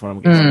 That's what I'm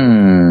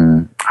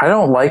guessing. I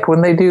don't like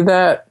when they do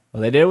that.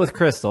 Well, they did it with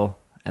Crystal,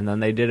 and then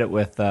they did it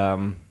with...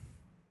 did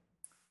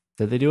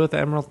they do it with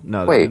Emerald?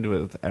 No, they didn't do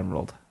it with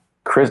Emerald.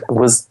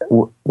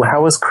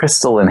 How was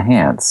Crystal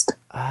enhanced?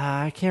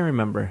 I can't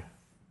remember.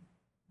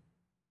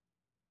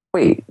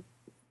 Wait.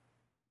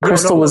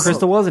 Crystal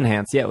was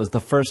enhanced. Yeah, it was the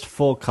first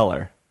full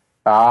color.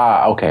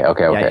 Okay.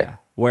 Yeah.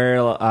 Where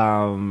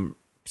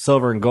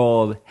Silver and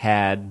Gold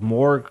had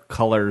more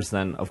colors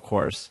than, of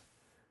course,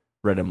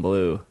 Red and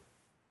Blue.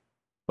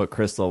 But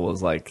Crystal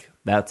was like,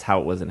 that's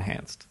how it was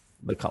enhanced,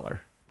 the color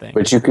thing.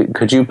 But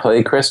could you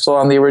play Crystal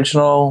on the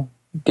original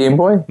Game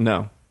Boy?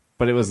 No,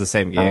 but it was the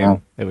same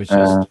game. It was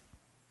just...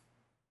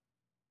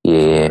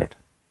 yeah.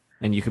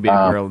 And you could be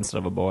a girl instead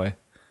of a boy.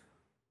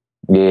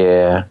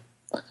 Yeah.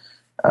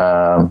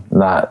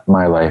 Not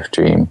my life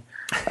dream.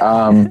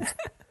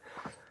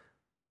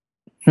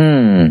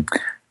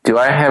 Do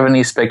I have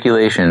any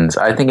speculations?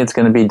 I think it's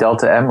going to be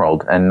Delta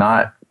Emerald and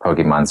not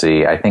Pokemon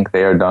Z. I think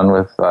they are done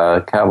with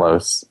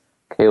Kalos,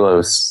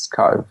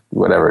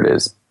 whatever it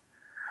is.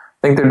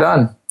 I think they're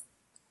done.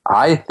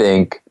 I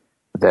think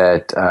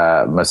that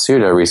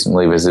Masuda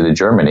recently visited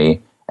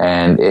Germany,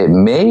 and it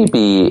may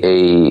be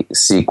a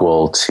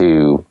sequel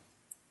to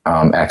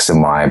X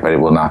and Y, but it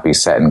will not be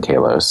set in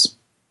Kalos.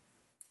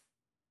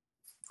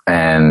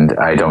 And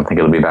I don't think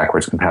it'll be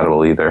backwards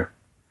compatible either.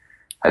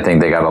 I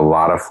think they got a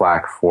lot of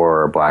flack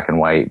for Black and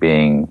White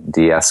being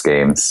DS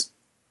games.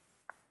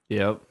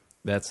 Yep,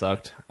 that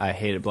sucked. I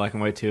hated Black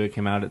and White 2. It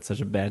came out at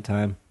such a bad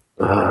time.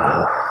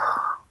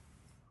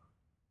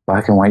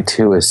 Black and White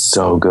 2 is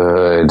so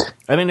good.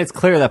 I mean, it's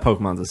clear that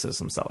Pokemon's a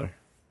system seller.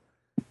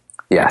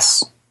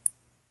 Yes.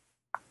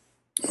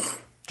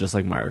 Just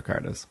like Mario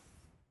Kart is.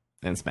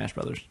 And Smash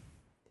Brothers.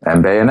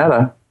 And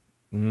Bayonetta.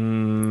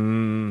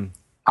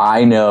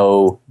 I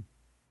know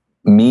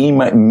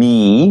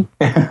me,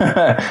 and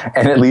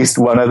at least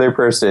one other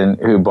person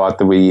who bought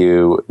the Wii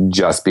U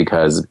just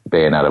because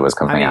Bayonetta was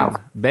coming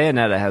out.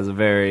 Bayonetta has a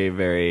very,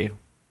 very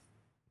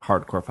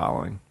hardcore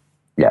following.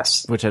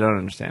 Yes. Which I don't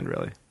understand,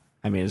 really.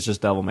 I mean, it's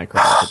just Devil May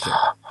Cry.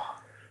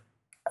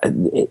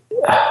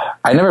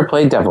 I never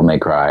played Devil May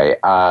Cry.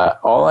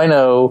 All I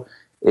know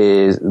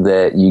is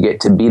that you get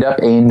to beat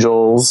up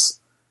angels,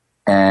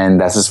 and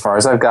that's as far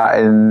as I've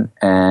gotten,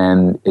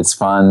 and it's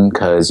fun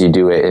because you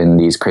do it in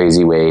these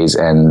crazy ways,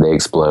 and they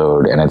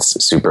explode, and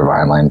it's super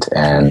violent,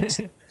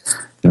 and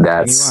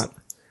that's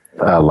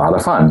a lot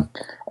of fun.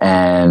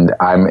 And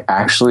I'm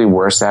actually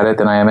worse at it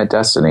than I am at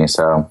Destiny,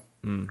 so...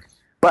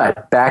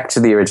 But back to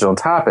the original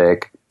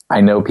topic,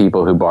 I know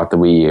people who bought the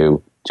Wii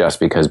U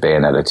just because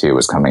Bayonetta 2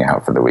 was coming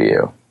out for the Wii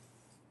U.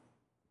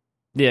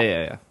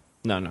 Yeah.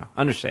 No.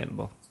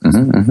 Understandable.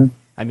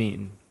 I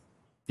mean,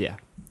 yeah.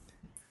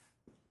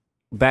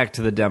 Back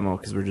to the demo,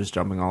 because we're just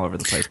jumping all over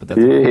the place. But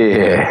that's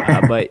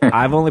but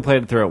I've only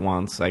played it through it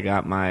once. I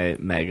got my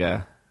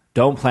Mega.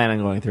 Don't plan on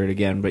going through it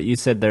again, but you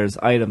said there's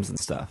items and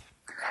stuff.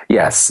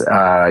 Yes.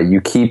 You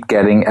keep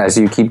getting, as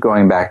you keep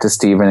going back to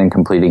Steven and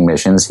completing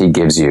missions, he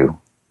gives you...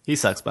 He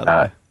sucks, by the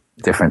way.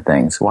 Different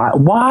things.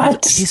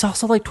 What? He's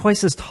also like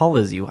twice as tall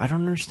as you. I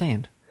don't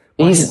understand.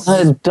 He's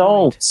an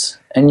adult,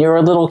 and you're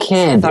a little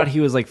kid. I thought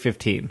he was like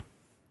 15.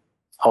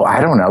 Oh,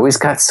 I don't know. He's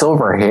got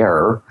silver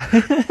hair.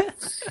 I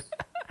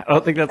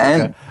don't think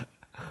that's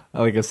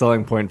like a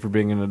selling point for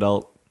being an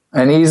adult.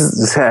 And he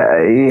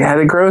had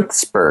a growth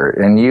spurt,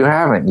 and you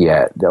haven't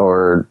yet,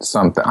 or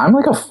something. I'm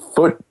like a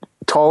foot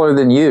taller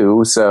than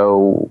you,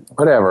 so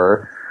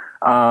whatever.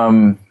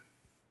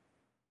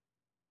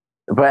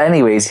 But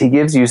anyways, he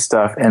gives you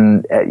stuff,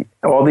 and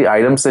all the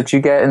items that you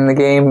get in the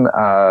game,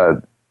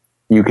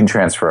 you can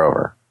transfer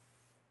over.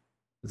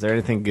 Is there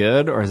anything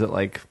good, or is it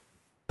like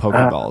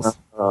Pokeballs?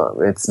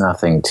 It's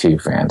nothing too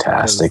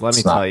fantastic. Let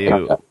me tell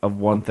you of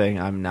one thing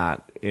I'm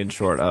not in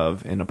short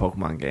of in a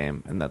Pokemon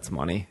game, and that's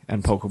money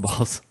and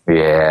Pokeballs.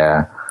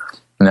 Yeah.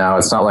 No,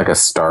 it's not like a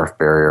Starf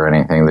Berry or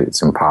anything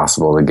that's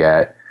impossible to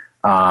get.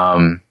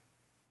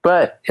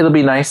 But it'll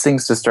be nice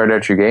things to start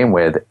out your game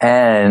with,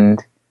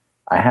 and...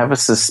 I have a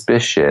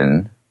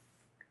suspicion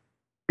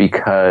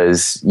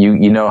because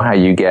you know how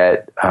you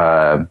get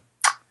all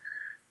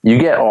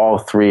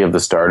three of the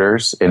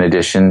starters in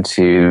addition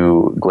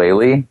to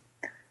Glalie.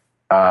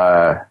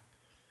 I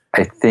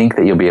think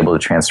that you'll be able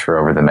to transfer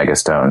over the Mega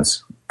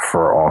Stones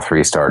for all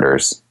three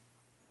starters.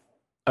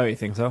 Oh, you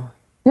think so?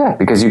 Yeah,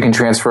 because you can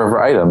transfer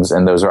over items,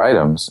 and those are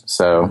items.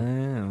 So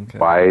okay.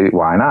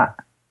 Why not?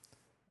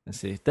 I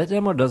see. That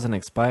demo doesn't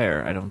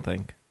expire, I don't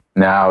think.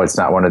 No, it's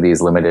not one of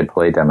these limited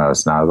play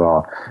demos, not at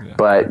all. Yeah.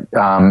 But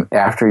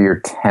after your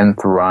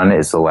 10th run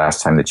is the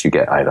last time that you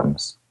get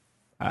items.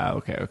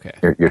 Okay.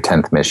 Your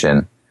 10th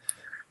mission.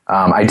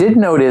 I did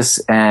notice,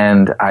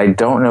 and I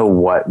don't know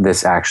what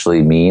this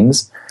actually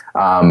means.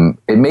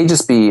 It may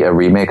just be a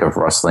remake of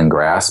Rustling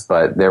Grass,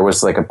 but there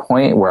was like a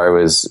point where I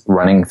was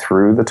running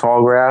through the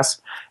tall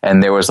grass,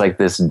 and there was like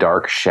this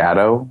dark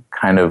shadow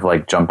kind of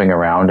like jumping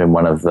around in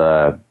one of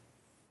the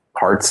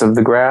parts of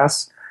the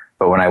grass.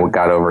 But when I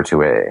got over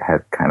to it, it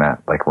had kind of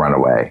like run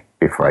away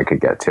before I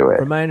could get to it.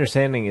 From my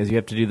understanding is you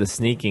have to do the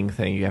sneaking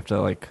thing. You have to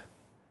like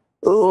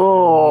sneak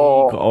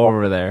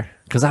over there.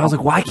 Because I was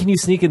like, why can you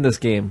sneak in this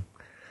game?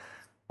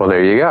 Well,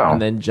 there you go. And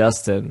then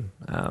Justin,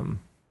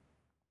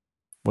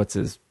 what's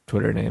his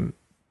Twitter name?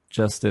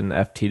 Justin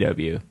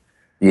FTW.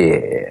 Yeah.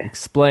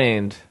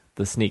 Explained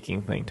the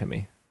sneaking thing to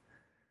me.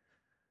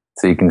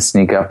 So you can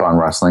sneak up on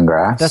Rustling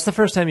Grass? That's the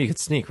first time you could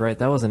sneak, right?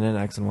 That wasn't in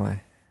X and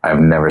Y. I've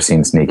never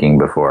seen sneaking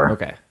before.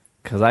 Okay.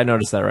 Because I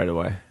noticed that right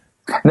away.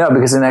 No,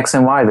 because in X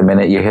and Y, the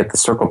minute you hit the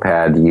circle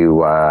pad,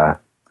 you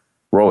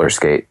roller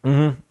skate.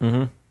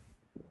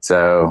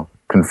 So,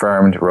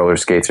 confirmed, roller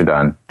skates are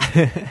done.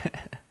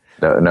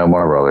 No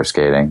more roller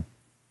skating.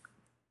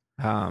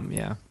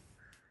 Yeah.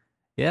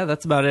 Yeah,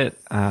 that's about it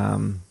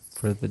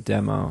for the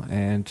demo.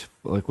 And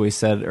like we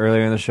said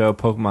earlier in the show,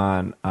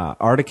 Pokemon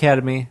Art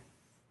Academy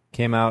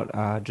came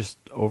out just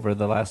over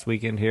the last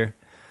weekend here.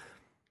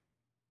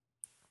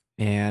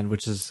 And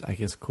which is, I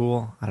guess,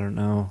 cool. I don't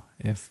know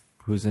if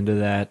who's into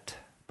that,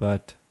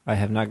 but I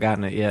have not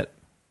gotten it yet.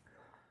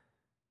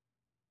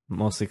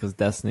 Mostly because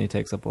Destiny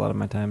takes up a lot of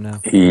my time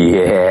now.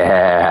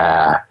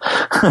 Yeah.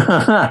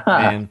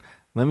 And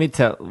let me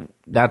tell,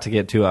 not to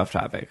get too off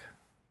topic,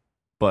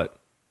 but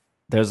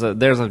there's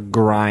a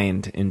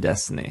grind in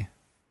Destiny.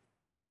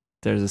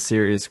 There's a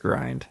serious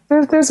grind.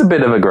 There's a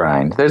bit of a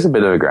grind. There's a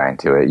bit of a grind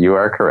to it. You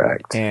are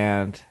correct.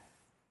 And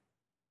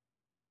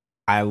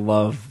I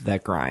love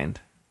that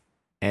grind.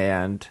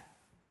 And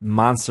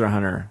Monster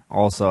Hunter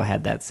also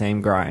had that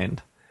same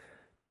grind.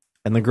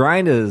 And the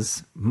grind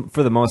is,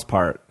 for the most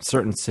part,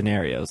 certain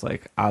scenarios.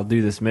 Like, I'll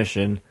do this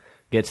mission,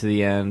 get to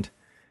the end,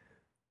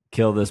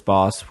 kill this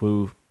boss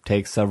who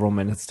takes several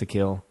minutes to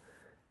kill.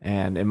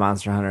 And in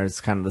Monster Hunter,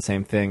 it's kind of the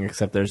same thing,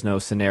 except there's no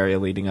scenario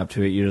leading up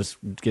to it. You just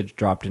get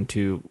dropped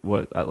into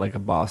like a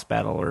boss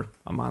battle or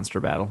a monster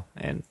battle,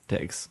 and it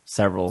takes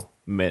several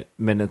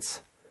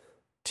minutes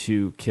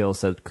to kill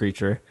said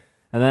creature.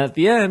 And then at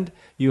the end,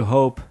 you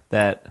hope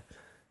that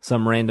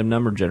some random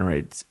number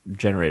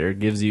generator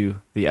gives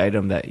you the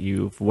item that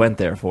you went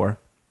there for.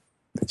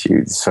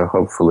 So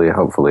hopefully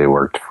it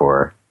worked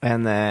for.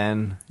 And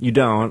then you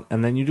don't,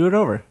 and then you do it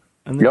over.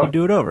 And then you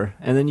do it over.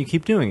 And then you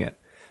keep doing it.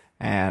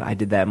 And I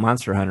did that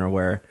Monster Hunter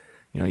where,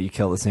 you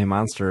kill the same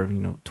monster,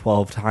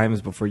 12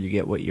 times before you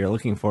get what you're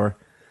looking for.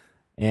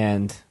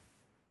 And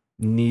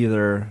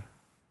neither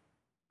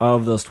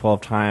of those 12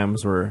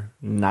 times were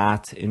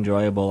not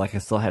enjoyable. Like, I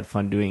still had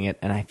fun doing it.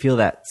 And I feel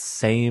that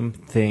same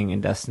thing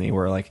in Destiny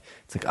where, like,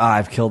 it's like,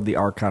 I've killed the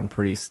Archon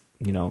pretty,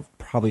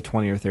 probably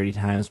 20 or 30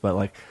 times, but,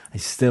 like, I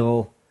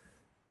still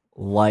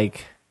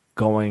like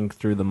going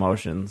through the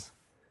motions.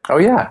 Oh,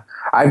 yeah.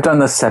 I've done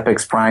the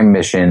Sepix Prime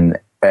mission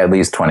at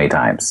least 20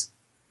 times.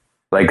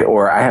 Like,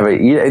 or I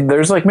have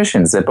there's like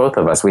missions that both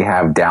of us, we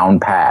have down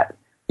pat.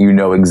 You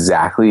know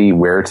exactly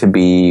where to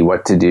be,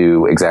 what to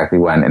do, exactly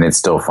when, and it's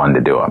still fun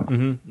to do them.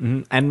 Mm-hmm,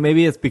 mm-hmm. And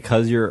maybe it's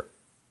because you're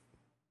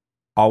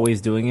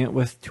always doing it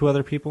with two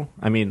other people.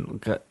 I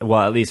mean,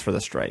 well, at least for the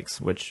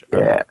strikes, which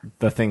are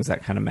the things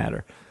that kind of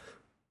matter.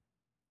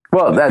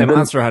 Well, in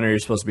Monster Hunter, you're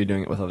supposed to be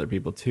doing it with other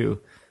people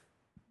too.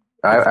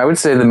 I would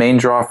say the main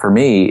draw for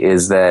me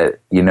is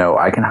that,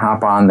 I can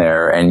hop on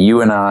there and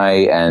you and I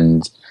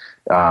and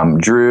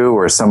Drew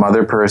or some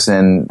other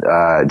person,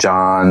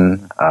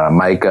 John,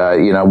 Micah,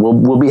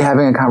 we'll be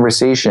having a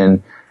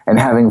conversation and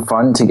having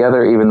fun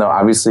together, even though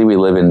obviously we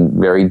live in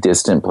very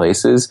distant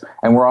places,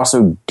 and we're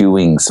also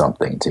doing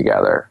something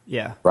together.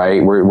 Yeah.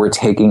 Right? We're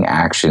taking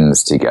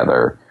actions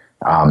together.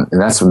 And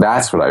that's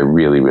what I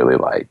really, really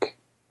like.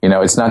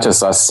 It's not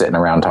just us sitting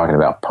around talking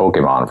about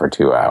Pokemon for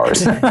 2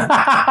 hours.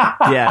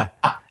 Yeah.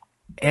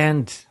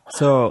 And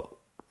so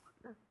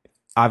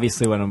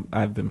obviously when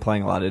I've been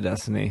playing a lot of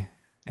Destiny,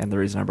 and the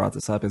reason I brought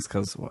this up is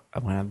because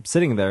when I'm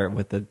sitting there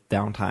with the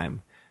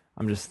downtime,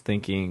 I'm just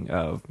thinking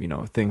of,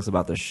 things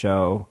about the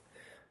show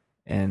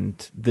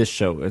and this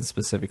show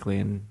specifically,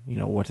 and,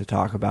 what to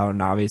talk about.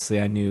 And obviously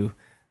I knew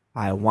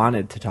I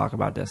wanted to talk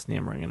about Destiny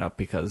and bring it up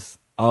because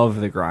of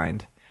the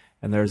grind.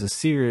 And there's a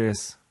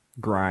serious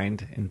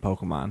grind in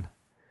Pokemon,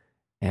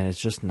 and it's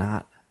just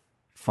not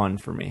fun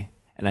for me.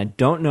 And I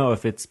don't know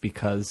if it's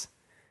because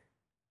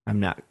I'm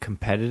not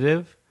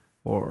competitive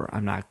or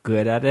I'm not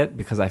good at it,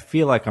 because I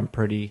feel like I'm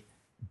pretty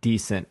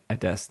decent at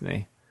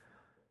Destiny.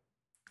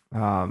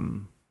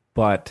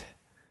 But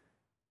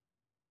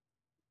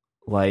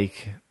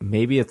like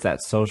maybe it's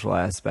that social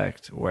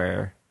aspect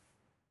where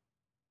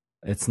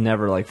it's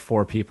never like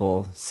 4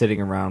 people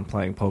sitting around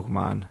playing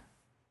Pokemon.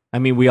 I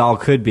mean, we all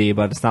could be,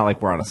 but it's not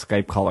like we're on a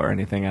Skype call or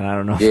anything, and I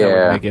don't know if that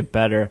would make it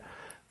better.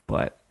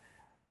 But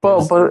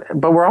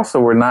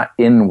we're not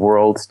in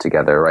worlds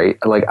together, right?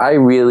 Like, I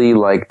really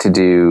like to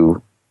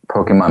do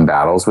Pokemon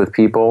battles with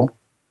people.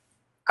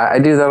 I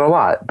do that a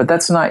lot, but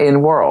that's not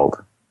in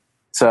world.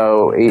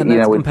 So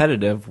that's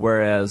competitive.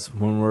 Whereas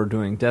when we're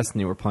doing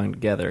Destiny, we're playing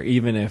together.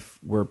 Even if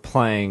we're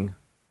playing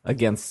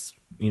against,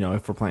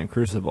 if we're playing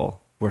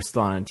Crucible, we're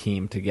still on a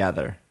team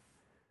together.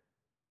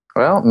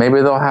 Well,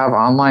 maybe they'll have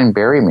online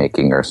berry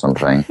making or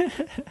something.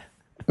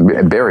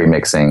 Berry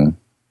mixing.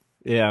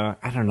 Yeah,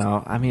 I don't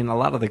know. I mean, a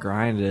lot of the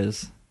grind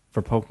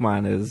for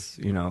Pokemon is,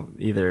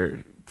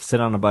 either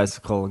sit on a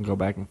bicycle and go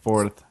back and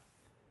forth,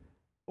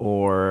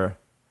 or,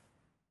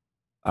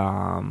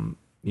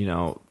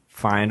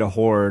 find a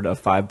horde of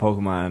 5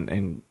 Pokemon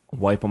and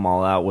wipe them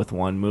all out with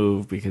one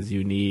move because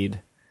you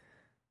need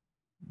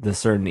the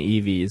certain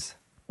EVs.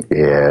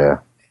 Yeah.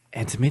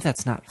 And to me,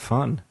 that's not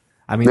fun.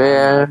 I mean,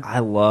 I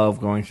love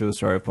going through the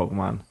story of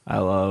Pokemon. I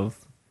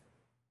love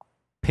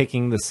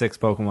picking the 6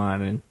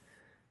 Pokemon and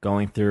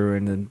going through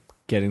and then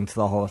getting to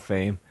the Hall of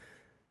Fame.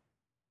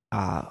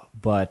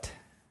 But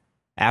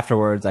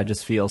afterwards, I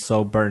just feel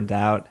so burned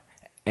out.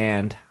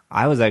 And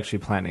I was actually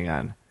planning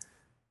on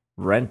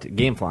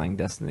game flying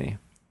Destiny.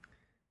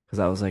 Because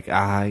I was like,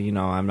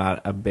 I'm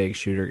not a big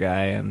shooter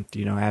guy. And,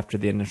 after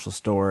the initial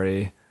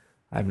story,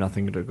 I have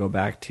nothing to go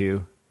back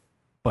to.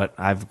 But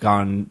I've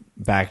gone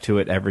back to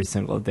it every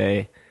single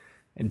day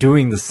and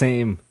doing the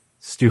same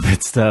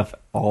stupid stuff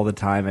all the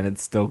time, and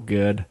it's still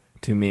good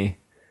to me.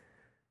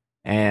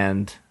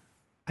 And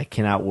I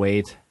cannot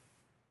wait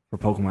for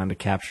Pokemon to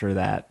capture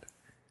that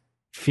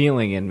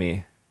feeling in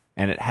me,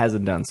 and it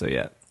hasn't done so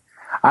yet.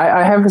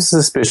 I have a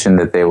suspicion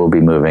that they will be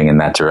moving in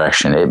that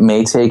direction. It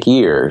may take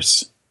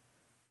years.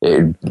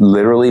 It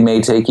literally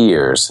may take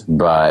years,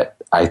 but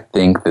I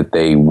think that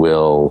they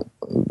will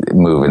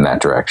move in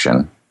that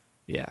direction.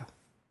 Yeah.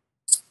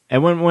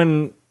 And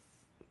when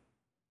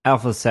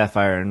Alpha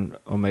Sapphire and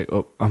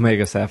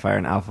Omega Sapphire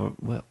and Alpha,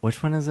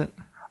 which one is it?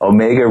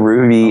 Omega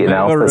Ruby and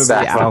Alpha Ruby,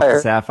 Sapphire. Alpha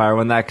Sapphire.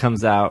 When that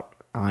comes out,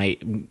 I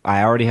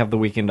already have the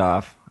weekend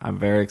off. I'm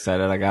very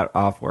excited. I got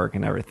off work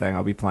and everything.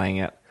 I'll be playing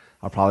it.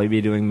 I'll probably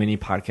be doing mini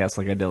podcasts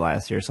like I did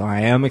last year, so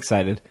I am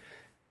excited.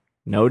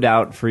 No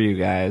doubt for you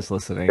guys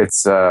listening.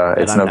 It's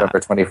November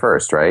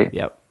 21st, right?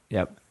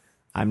 Yep.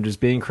 I'm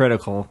just being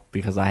critical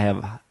because I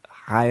have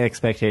high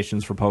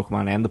expectations for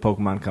Pokemon and the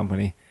Pokemon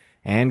Company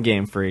and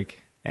Game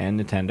Freak and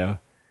Nintendo.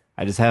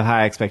 I just have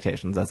high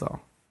expectations, that's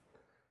all.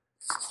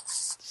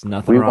 There's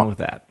nothing wrong with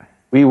that.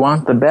 We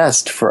want the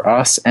best for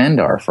us and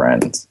our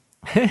friends.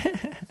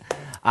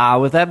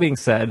 With that being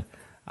said,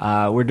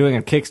 we're doing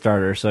a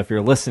Kickstarter, so if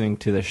you're listening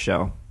to this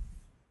show,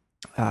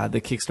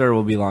 the Kickstarter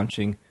will be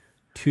launching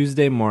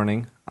Tuesday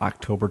morning,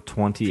 October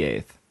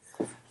 28th.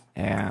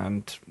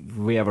 And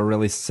we have a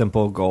really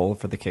simple goal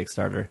for the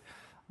Kickstarter.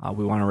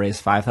 We want to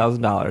raise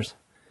 $5,000.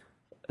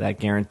 That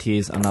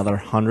guarantees another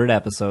 100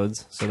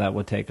 episodes, so that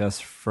would take us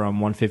from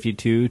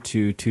 152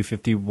 to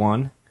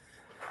 251.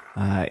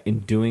 In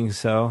doing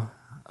so,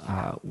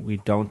 we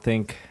don't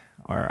think,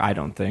 or I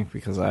don't think,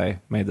 because I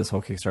made this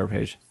whole Kickstarter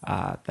page,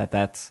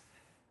 that's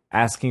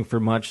asking for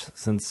much,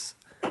 since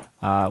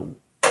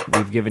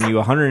we've given you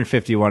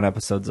 151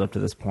 episodes up to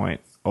this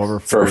point over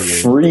 4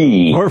 years.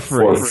 For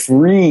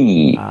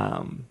free.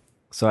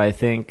 So I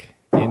think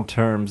in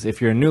terms,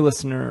 if you're a new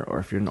listener or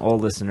if you're an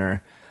old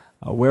listener,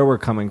 where we're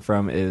coming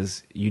from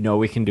is,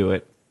 we can do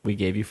it. We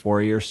gave you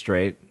 4 years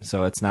straight,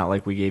 so it's not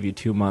like we gave you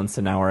 2 months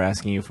and now we're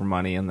asking you for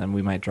money and then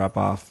we might drop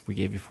off. We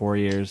gave you 4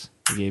 years.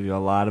 We gave you a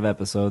lot of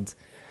episodes,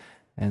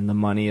 and the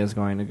money is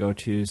going to go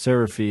to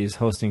server fees,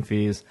 hosting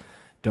fees,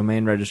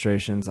 domain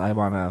registrations. I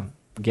want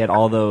to get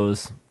all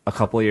those a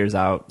couple of years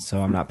out,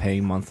 so I'm not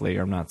paying monthly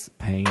or I'm not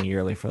paying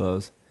yearly for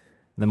those.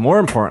 And then more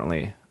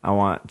importantly, I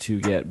want to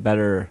get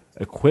better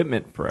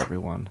equipment for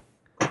everyone,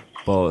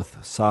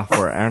 both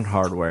software and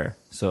hardware,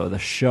 so the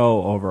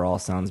show overall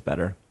sounds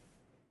better.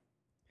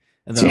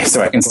 And then,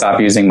 so I can stop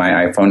using my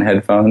iPhone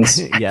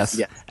headphones? Yes.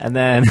 Yeah. And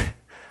then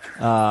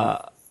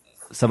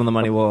some of the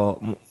money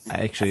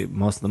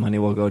most of the money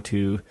will go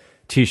to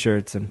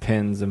T-shirts and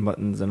pins and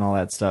buttons and all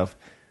that stuff,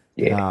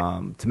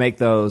 to make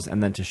those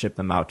and then to ship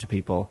them out to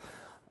people.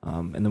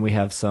 And then we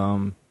have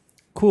some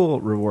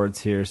cool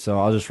rewards here, so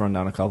I'll just run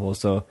down a couple.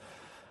 So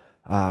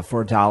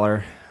for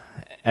 $1,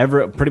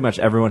 pretty much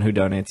everyone who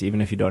donates,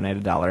 even if you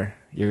donate $1,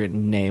 your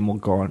name will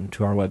go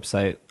onto our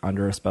website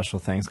under a special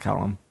thanks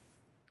column.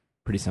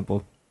 Pretty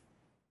simple.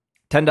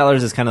 $10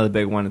 is kind of the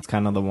big one. It's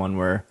kind of the one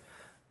where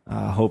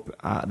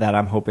that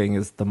I'm hoping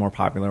is the more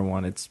popular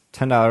one. It's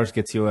 $10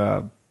 gets you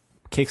a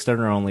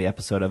Kickstarter only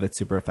episode of It's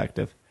Super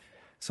Effective.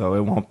 So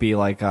it won't be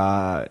like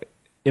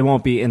it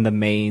won't be in the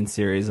main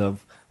series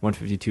of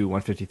 152,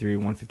 153,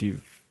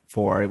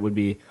 154. It would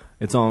be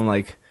its own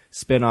like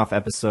spin-off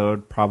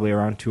episode, probably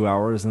around 2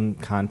 hours,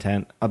 and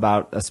content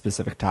about a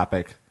specific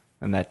topic.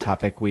 And that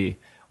topic we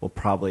will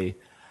probably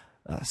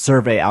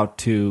survey out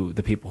to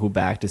the people who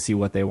back to see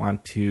what they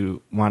want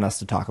us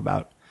to talk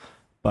about.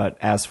 But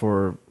as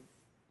for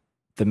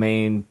the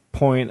main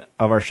point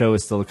of our show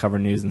is still to cover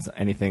news and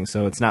anything.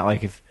 So it's not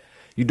like if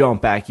you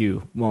don't back,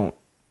 you'll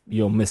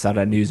miss out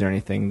on news or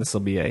anything. This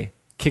will be a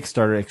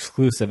Kickstarter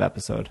exclusive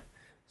episode.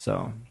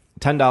 So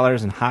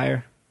 $10 and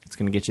higher, it's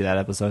going to get you that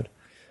episode.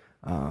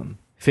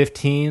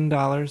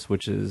 $15,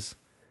 which is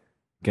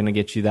going to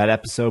get you that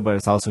episode, but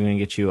it's also going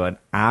to get you an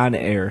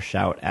on-air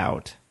shout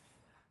out.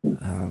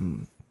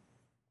 And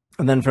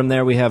then from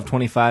there we have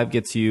 $25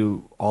 gets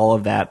you all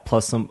of that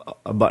plus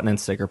a button and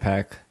sticker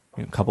pack,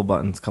 a couple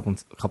buttons,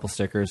 couple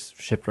stickers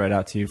shipped right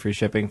out to you, free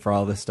shipping for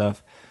all this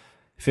stuff.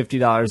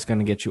 $50 is going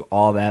to get you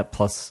all that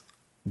plus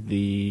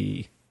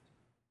the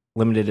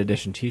limited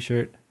edition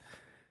t-shirt.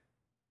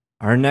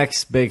 Our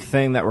next big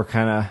thing that we're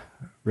kind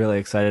of really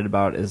excited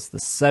about is the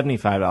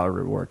 $75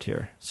 reward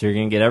tier. So you're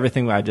going to get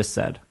everything I just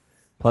said.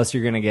 Plus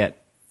you're going to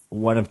get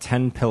one of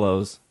 10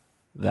 pillows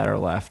that are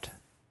left.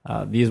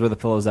 These were the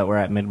pillows that were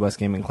at Midwest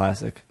Gaming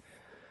Classic.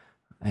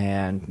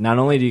 And not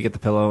only do you get the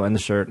pillow and the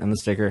shirt and the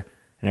sticker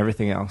and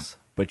everything else,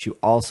 but you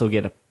also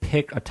get to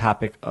pick a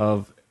topic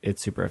of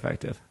It's Super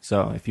Effective.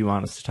 So if you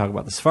want us to talk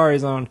about the Safari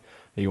Zone,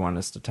 or you want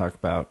us to talk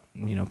about,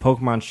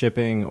 Pokemon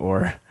shipping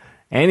or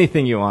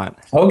anything you want.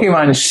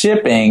 Pokemon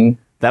shipping?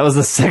 That was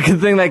the second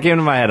thing that came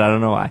to my head. I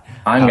don't know why.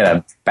 I'm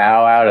going to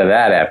bow out of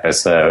that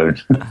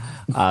episode.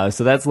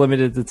 So that's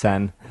limited to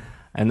 10.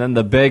 And then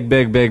the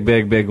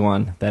big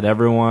one that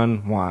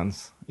everyone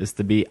wants is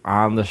to be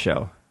on the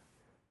show.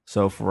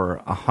 So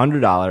for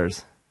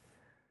 $100,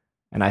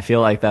 and I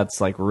feel like that's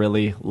like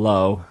really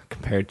low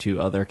compared to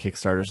other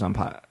Kickstarters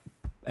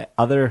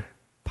other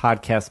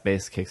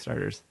podcast-based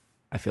Kickstarters.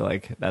 I feel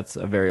like that's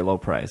a very low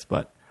price,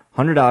 but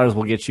 $100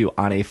 will get you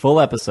on a full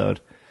episode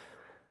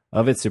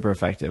of It's Super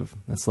Effective.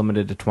 That's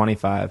limited to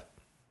 25.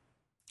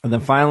 And then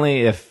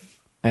finally,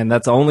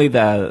 it's only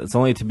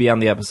to be on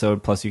the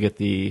episode, plus you get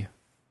the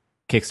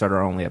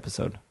Kickstarter only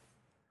episode.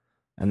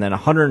 And then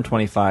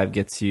 $125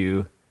 gets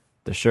you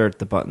the shirt,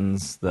 the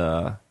buttons,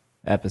 the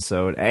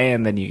episode,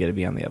 and then you get to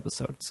be on the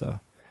episode. So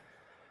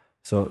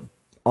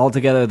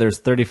altogether there's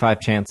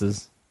 35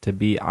 chances to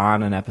be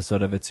on an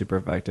episode of It's Super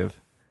Effective.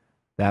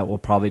 That will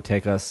probably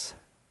take us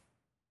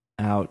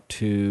out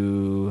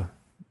to,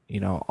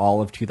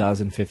 all of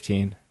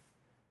 2015.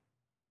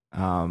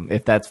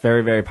 If that's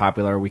very, very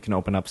popular, we can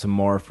open up some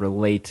more for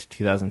late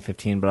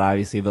 2015, but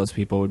obviously those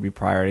people would be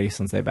priority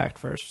since they backed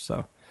first.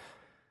 So,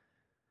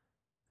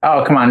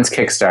 oh, come on, it's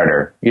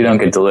Kickstarter. You don't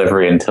get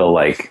delivery until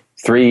like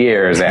 3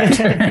 years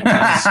after.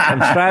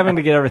 I'm striving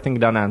to get everything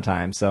done on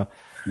time. So,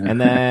 and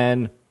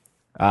then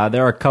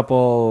there are a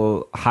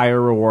couple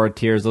higher reward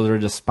tiers. Those are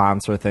just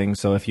sponsor things.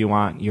 So if you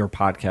want your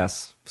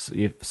podcast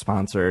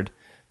sponsored,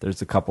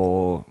 there's a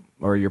couple,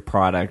 or your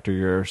product or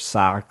your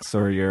socks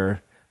or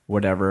your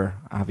whatever.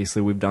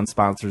 Obviously, we've done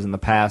sponsors in the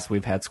past.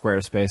 We've had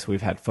Squarespace.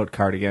 We've had Foot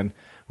Cardigan.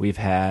 We've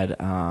had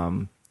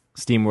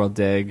SteamWorld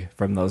Dig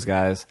from those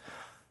guys.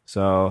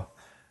 So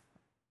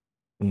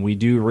we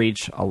do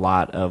reach a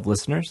lot of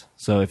listeners.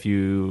 So if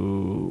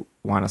you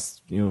want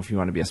us, if you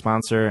want to be a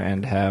sponsor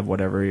and have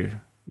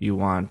whatever you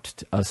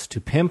want us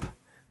to pimp,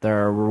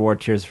 there are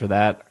reward tiers for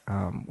that.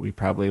 We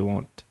probably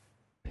won't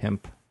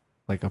pimp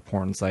like a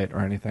porn site or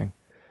anything.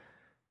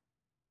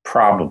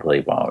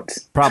 Probably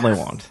won't. Probably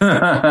won't.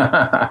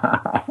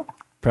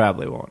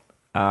 Probably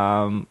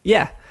won't.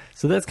 Yeah.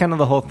 So that's kind of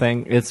the whole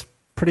thing. It's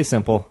pretty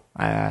simple.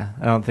 I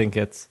don't think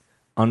it's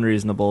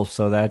unreasonable.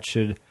 So that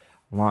should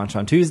launch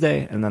on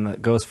Tuesday, and then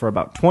it goes for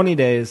about 20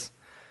 days,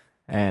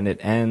 and it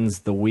ends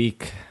the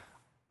week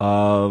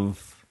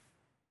of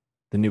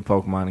the new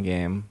Pokemon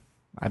game,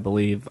 I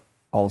believe,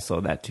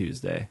 also that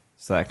Tuesday.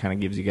 So that kind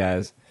of gives you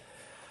guys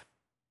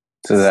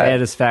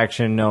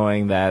satisfaction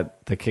knowing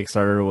that the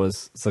Kickstarter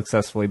was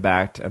successfully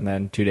backed, and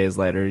then 2 days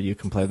later you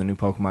can play the new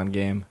Pokemon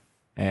game,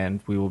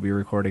 and we will be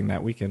recording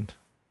that weekend.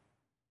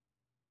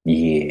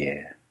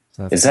 Yeah.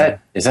 So is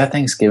that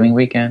Thanksgiving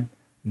weekend?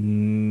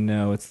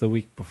 No, it's the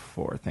week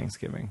before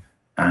Thanksgiving.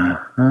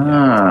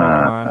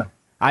 Uh-huh.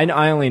 I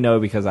only know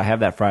because I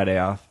have that Friday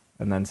off,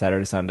 and then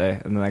Saturday,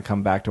 Sunday, and then I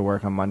come back to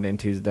work on Monday and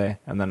Tuesday,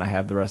 and then I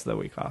have the rest of the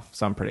week off.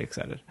 So I'm pretty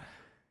excited.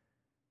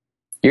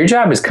 Your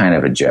job is kind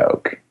of a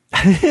joke.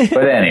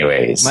 But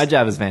anyways. My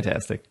job is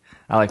fantastic.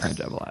 I like my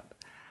job a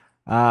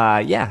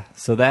lot. Yeah,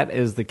 so that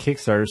is the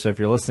Kickstarter. So if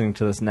you're listening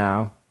to this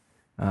now,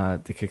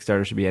 the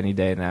Kickstarter should be any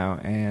day now,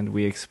 and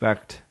we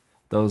expect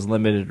those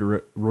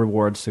limited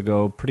rewards to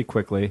go pretty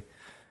quickly.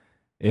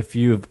 If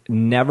you've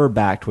never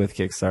backed with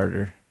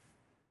Kickstarter,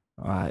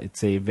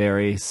 it's a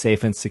very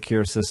safe and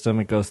secure system.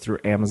 It goes through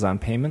Amazon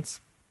Payments,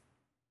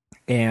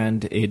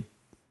 and it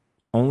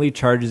only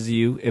charges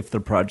you if the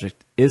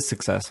project is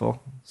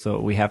successful. So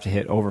we have to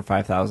hit over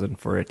 5,000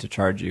 for it to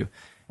charge you,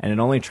 and it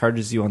only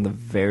charges you on the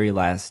very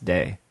last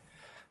day.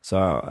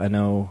 So I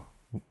know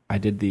I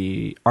did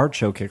the art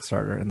show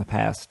Kickstarter in the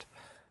past,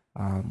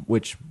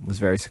 which was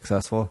very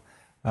successful.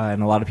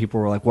 And a lot of people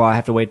were like, well, I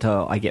have to wait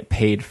till I get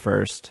paid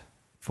first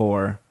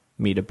for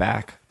me to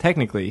back.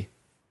 Technically,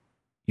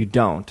 you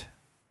don't,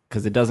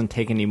 because it doesn't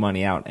take any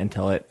money out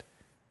until it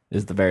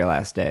is the very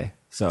last day.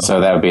 So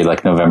that would be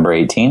like November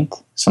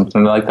 18th,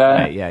 something like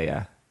that?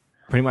 Yeah.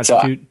 Pretty much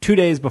so, 2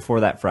 days before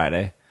that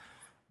Friday.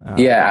 I'm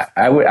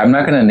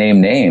not going to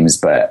name names,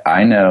 but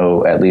I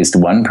know at least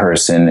one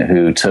person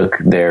who took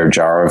their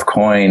jar of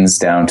coins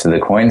down to the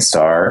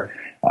Coinstar.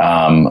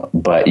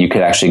 But you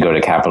could actually go to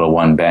Capital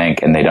One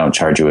Bank and they don't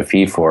charge you a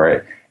fee for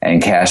it,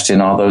 and cashed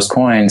in all those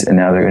coins, and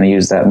now they're going to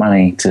use that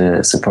money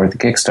to support the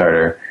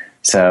Kickstarter.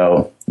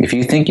 So if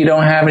you think you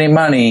don't have any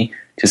money,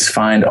 just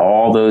find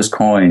all those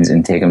coins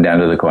and take them down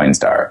to the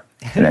Coinstar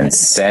and then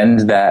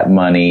send that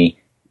money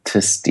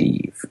to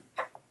Steve.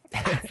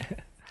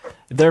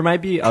 There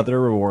might be other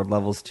reward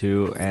levels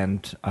too,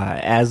 and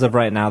as of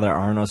right now, there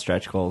are no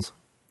stretch goals.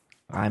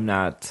 I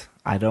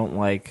don't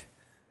like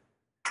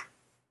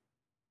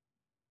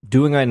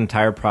doing an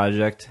entire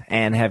project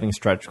and having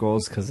stretch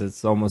goals, because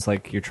it's almost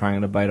like you're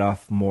trying to bite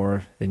off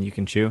more than you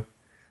can chew.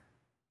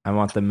 I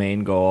want the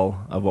main goal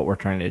of what we're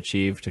trying to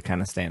achieve to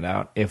kind of stand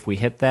out. If we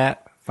hit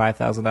that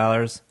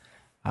 $5,000,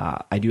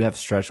 I do have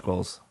stretch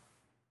goals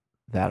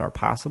that are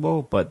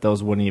possible, but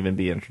those wouldn't even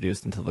be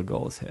introduced until the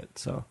goal is hit.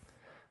 So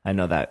I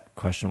know that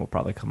question will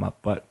probably come up,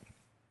 but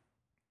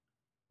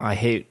I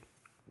hate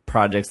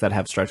projects that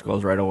have stretch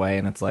goals right away,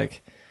 and it's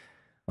like,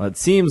 well, it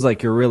seems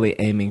like you're really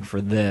aiming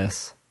for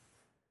this.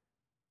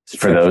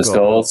 For those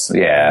goals,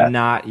 yeah.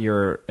 Not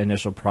your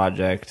initial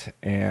project,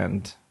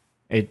 and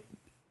it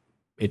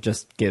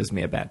just gives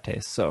me a bad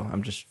taste. So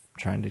I'm just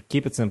trying to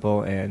keep it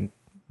simple, and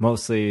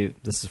mostly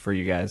this is for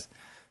you guys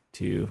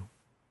to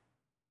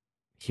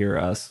hear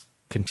us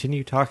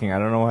continue talking. I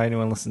don't know why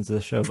anyone listens to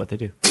this show, but they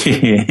do.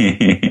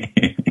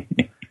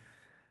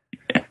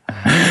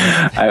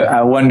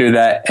 I wonder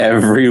that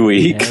every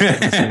week.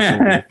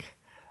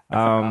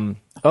 And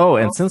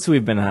since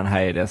we've been on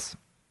hiatus,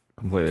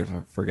 completely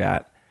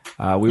forgot.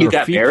 You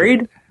got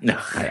married? No,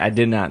 I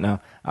did not know.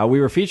 We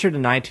were featured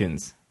in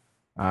iTunes.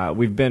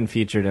 We've been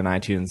featured in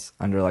iTunes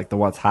under like the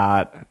What's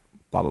Hot,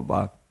 blah blah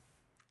blah.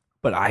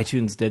 But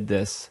iTunes did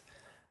this.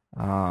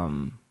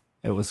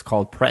 It was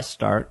called Press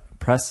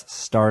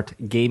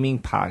Start Gaming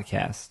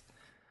Podcast.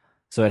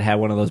 So it had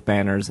one of those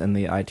banners in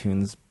the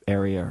iTunes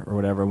area or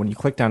whatever. When you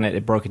clicked on it,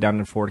 it broke it down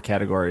into 4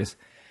 categories.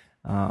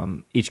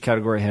 Each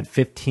category had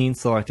 15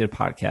 selected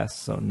podcasts,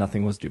 so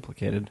nothing was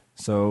duplicated.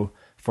 So,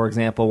 for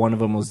example, one of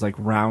them was like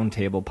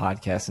Roundtable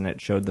Podcast, and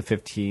it showed the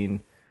 15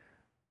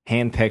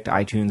 handpicked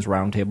iTunes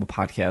Roundtable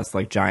podcasts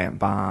like Giant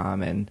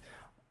Bomb, and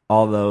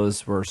all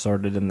those were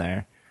sorted in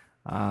there.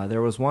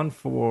 There was one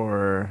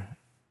for...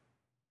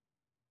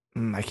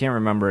 I can't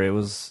remember. It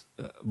was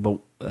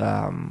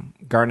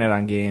Garnet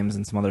on Games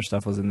and some other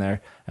stuff was in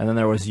there. And then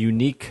there was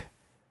Unique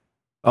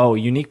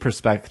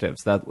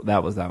Perspectives.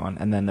 That was that one.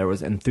 And then there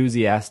was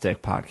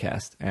Enthusiastic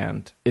Podcast,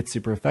 and It's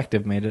Super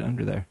Effective made it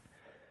under there.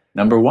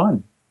 Number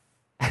 1.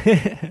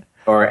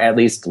 Or at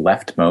least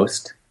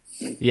leftmost.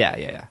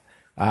 Yeah.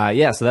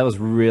 So that was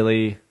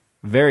really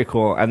very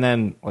cool. And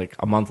then like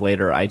a month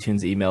later,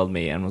 iTunes emailed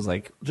me and was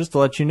like, just to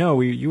let you know,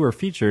 you were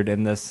featured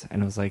in this.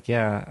 And I was like,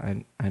 yeah,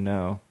 I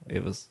know.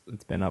 It's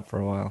been up for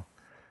a while.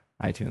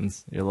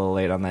 iTunes, you're a little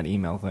late on that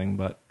email thing,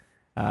 but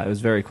it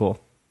was very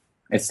cool.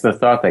 It's the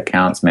thought that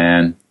counts,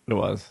 man. It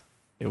was.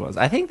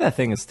 I think that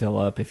thing is still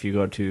up. If you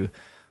go to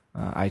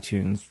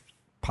iTunes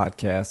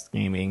podcast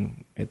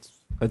gaming, it's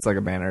like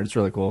a banner. It's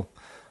really cool.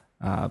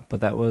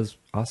 But that was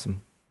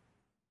awesome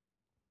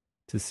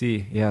to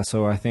see. Yeah.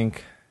 So I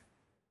think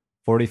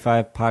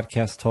 45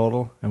 podcasts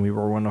total, and we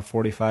were one of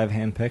 45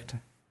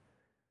 handpicked.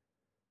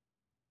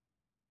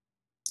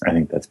 I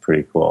think that's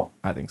pretty cool.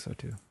 I think so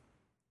too.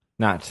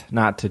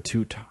 Not to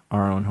toot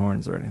our own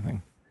horns or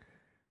anything.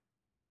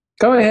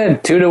 Go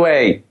ahead, toot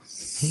away.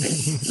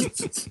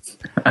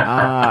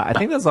 I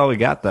think that's all we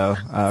got, though.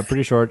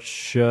 Pretty short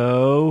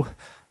show.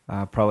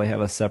 Probably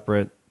have a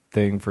separate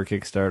thing for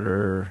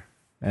Kickstarter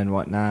and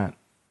whatnot.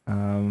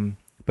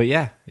 But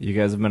yeah, you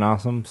guys have been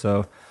awesome.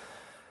 So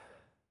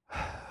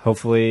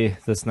hopefully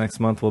this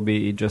next month will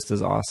be just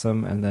as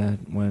awesome. And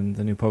then when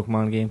the new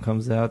Pokemon game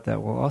comes out,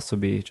 that will also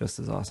be just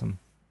as awesome.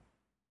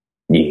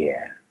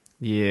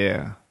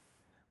 Yeah.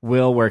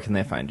 Will, where can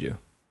they find you?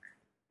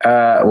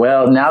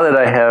 Well, now that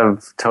I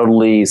have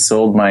totally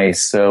sold my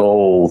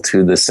soul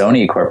to the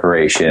Sony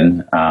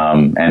Corporation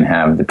and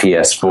have the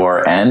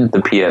PS4 and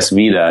the PS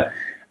Vita,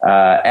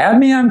 add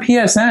me on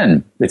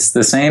PSN. It's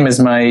the same as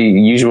my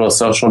usual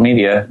social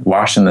media,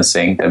 Wash in the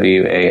Sink,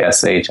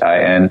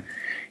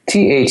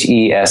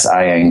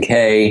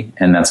 WASHINTHESINK,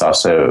 and that's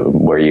also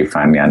where you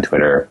find me on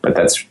Twitter, but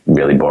that's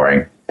really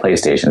boring.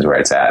 PlayStation's where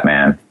it's at,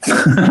 man.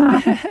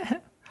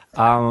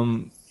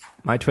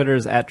 My Twitter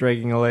is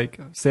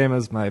 @DraggingALake, same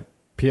as my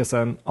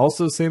PSN,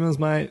 also same as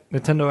my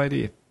Nintendo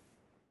ID.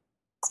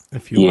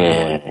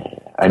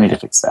 I need to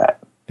fix that.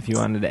 If you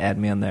wanted to add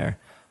me on there.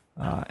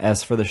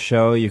 As for the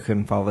show, you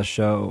can follow the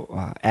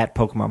show at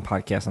Pokemon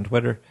Podcast on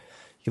Twitter.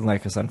 You can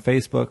like us on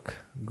Facebook,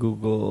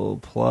 Google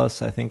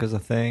Plus, I think is a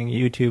thing.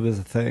 YouTube is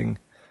a thing.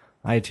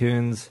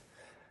 iTunes.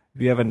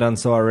 If you haven't done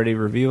so already,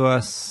 review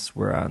us.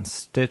 We're on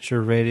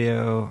Stitcher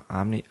Radio,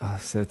 Omni.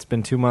 So it's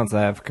been 2 months.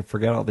 I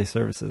forget all these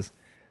services.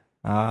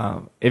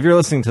 If you're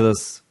listening to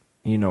this,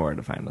 you know where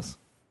to find us.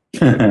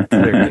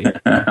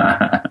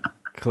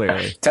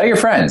 Clearly. Tell your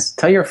friends.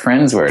 Tell your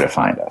friends where to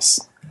find us.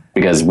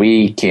 Because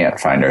we can't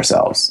find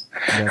ourselves.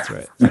 That's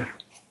right.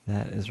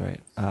 That is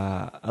right.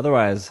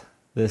 Otherwise,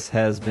 this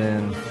has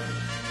been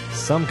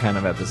some kind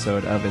of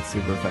episode of It's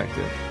Super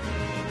Effective.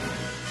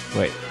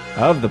 Wait,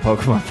 of the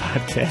Pokemon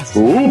Podcast.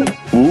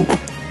 Oop.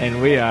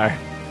 And we are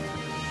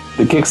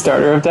the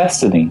Kickstarter of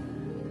Destiny.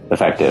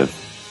 Effective.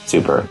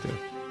 Super.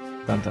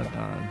 Dun dun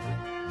dun.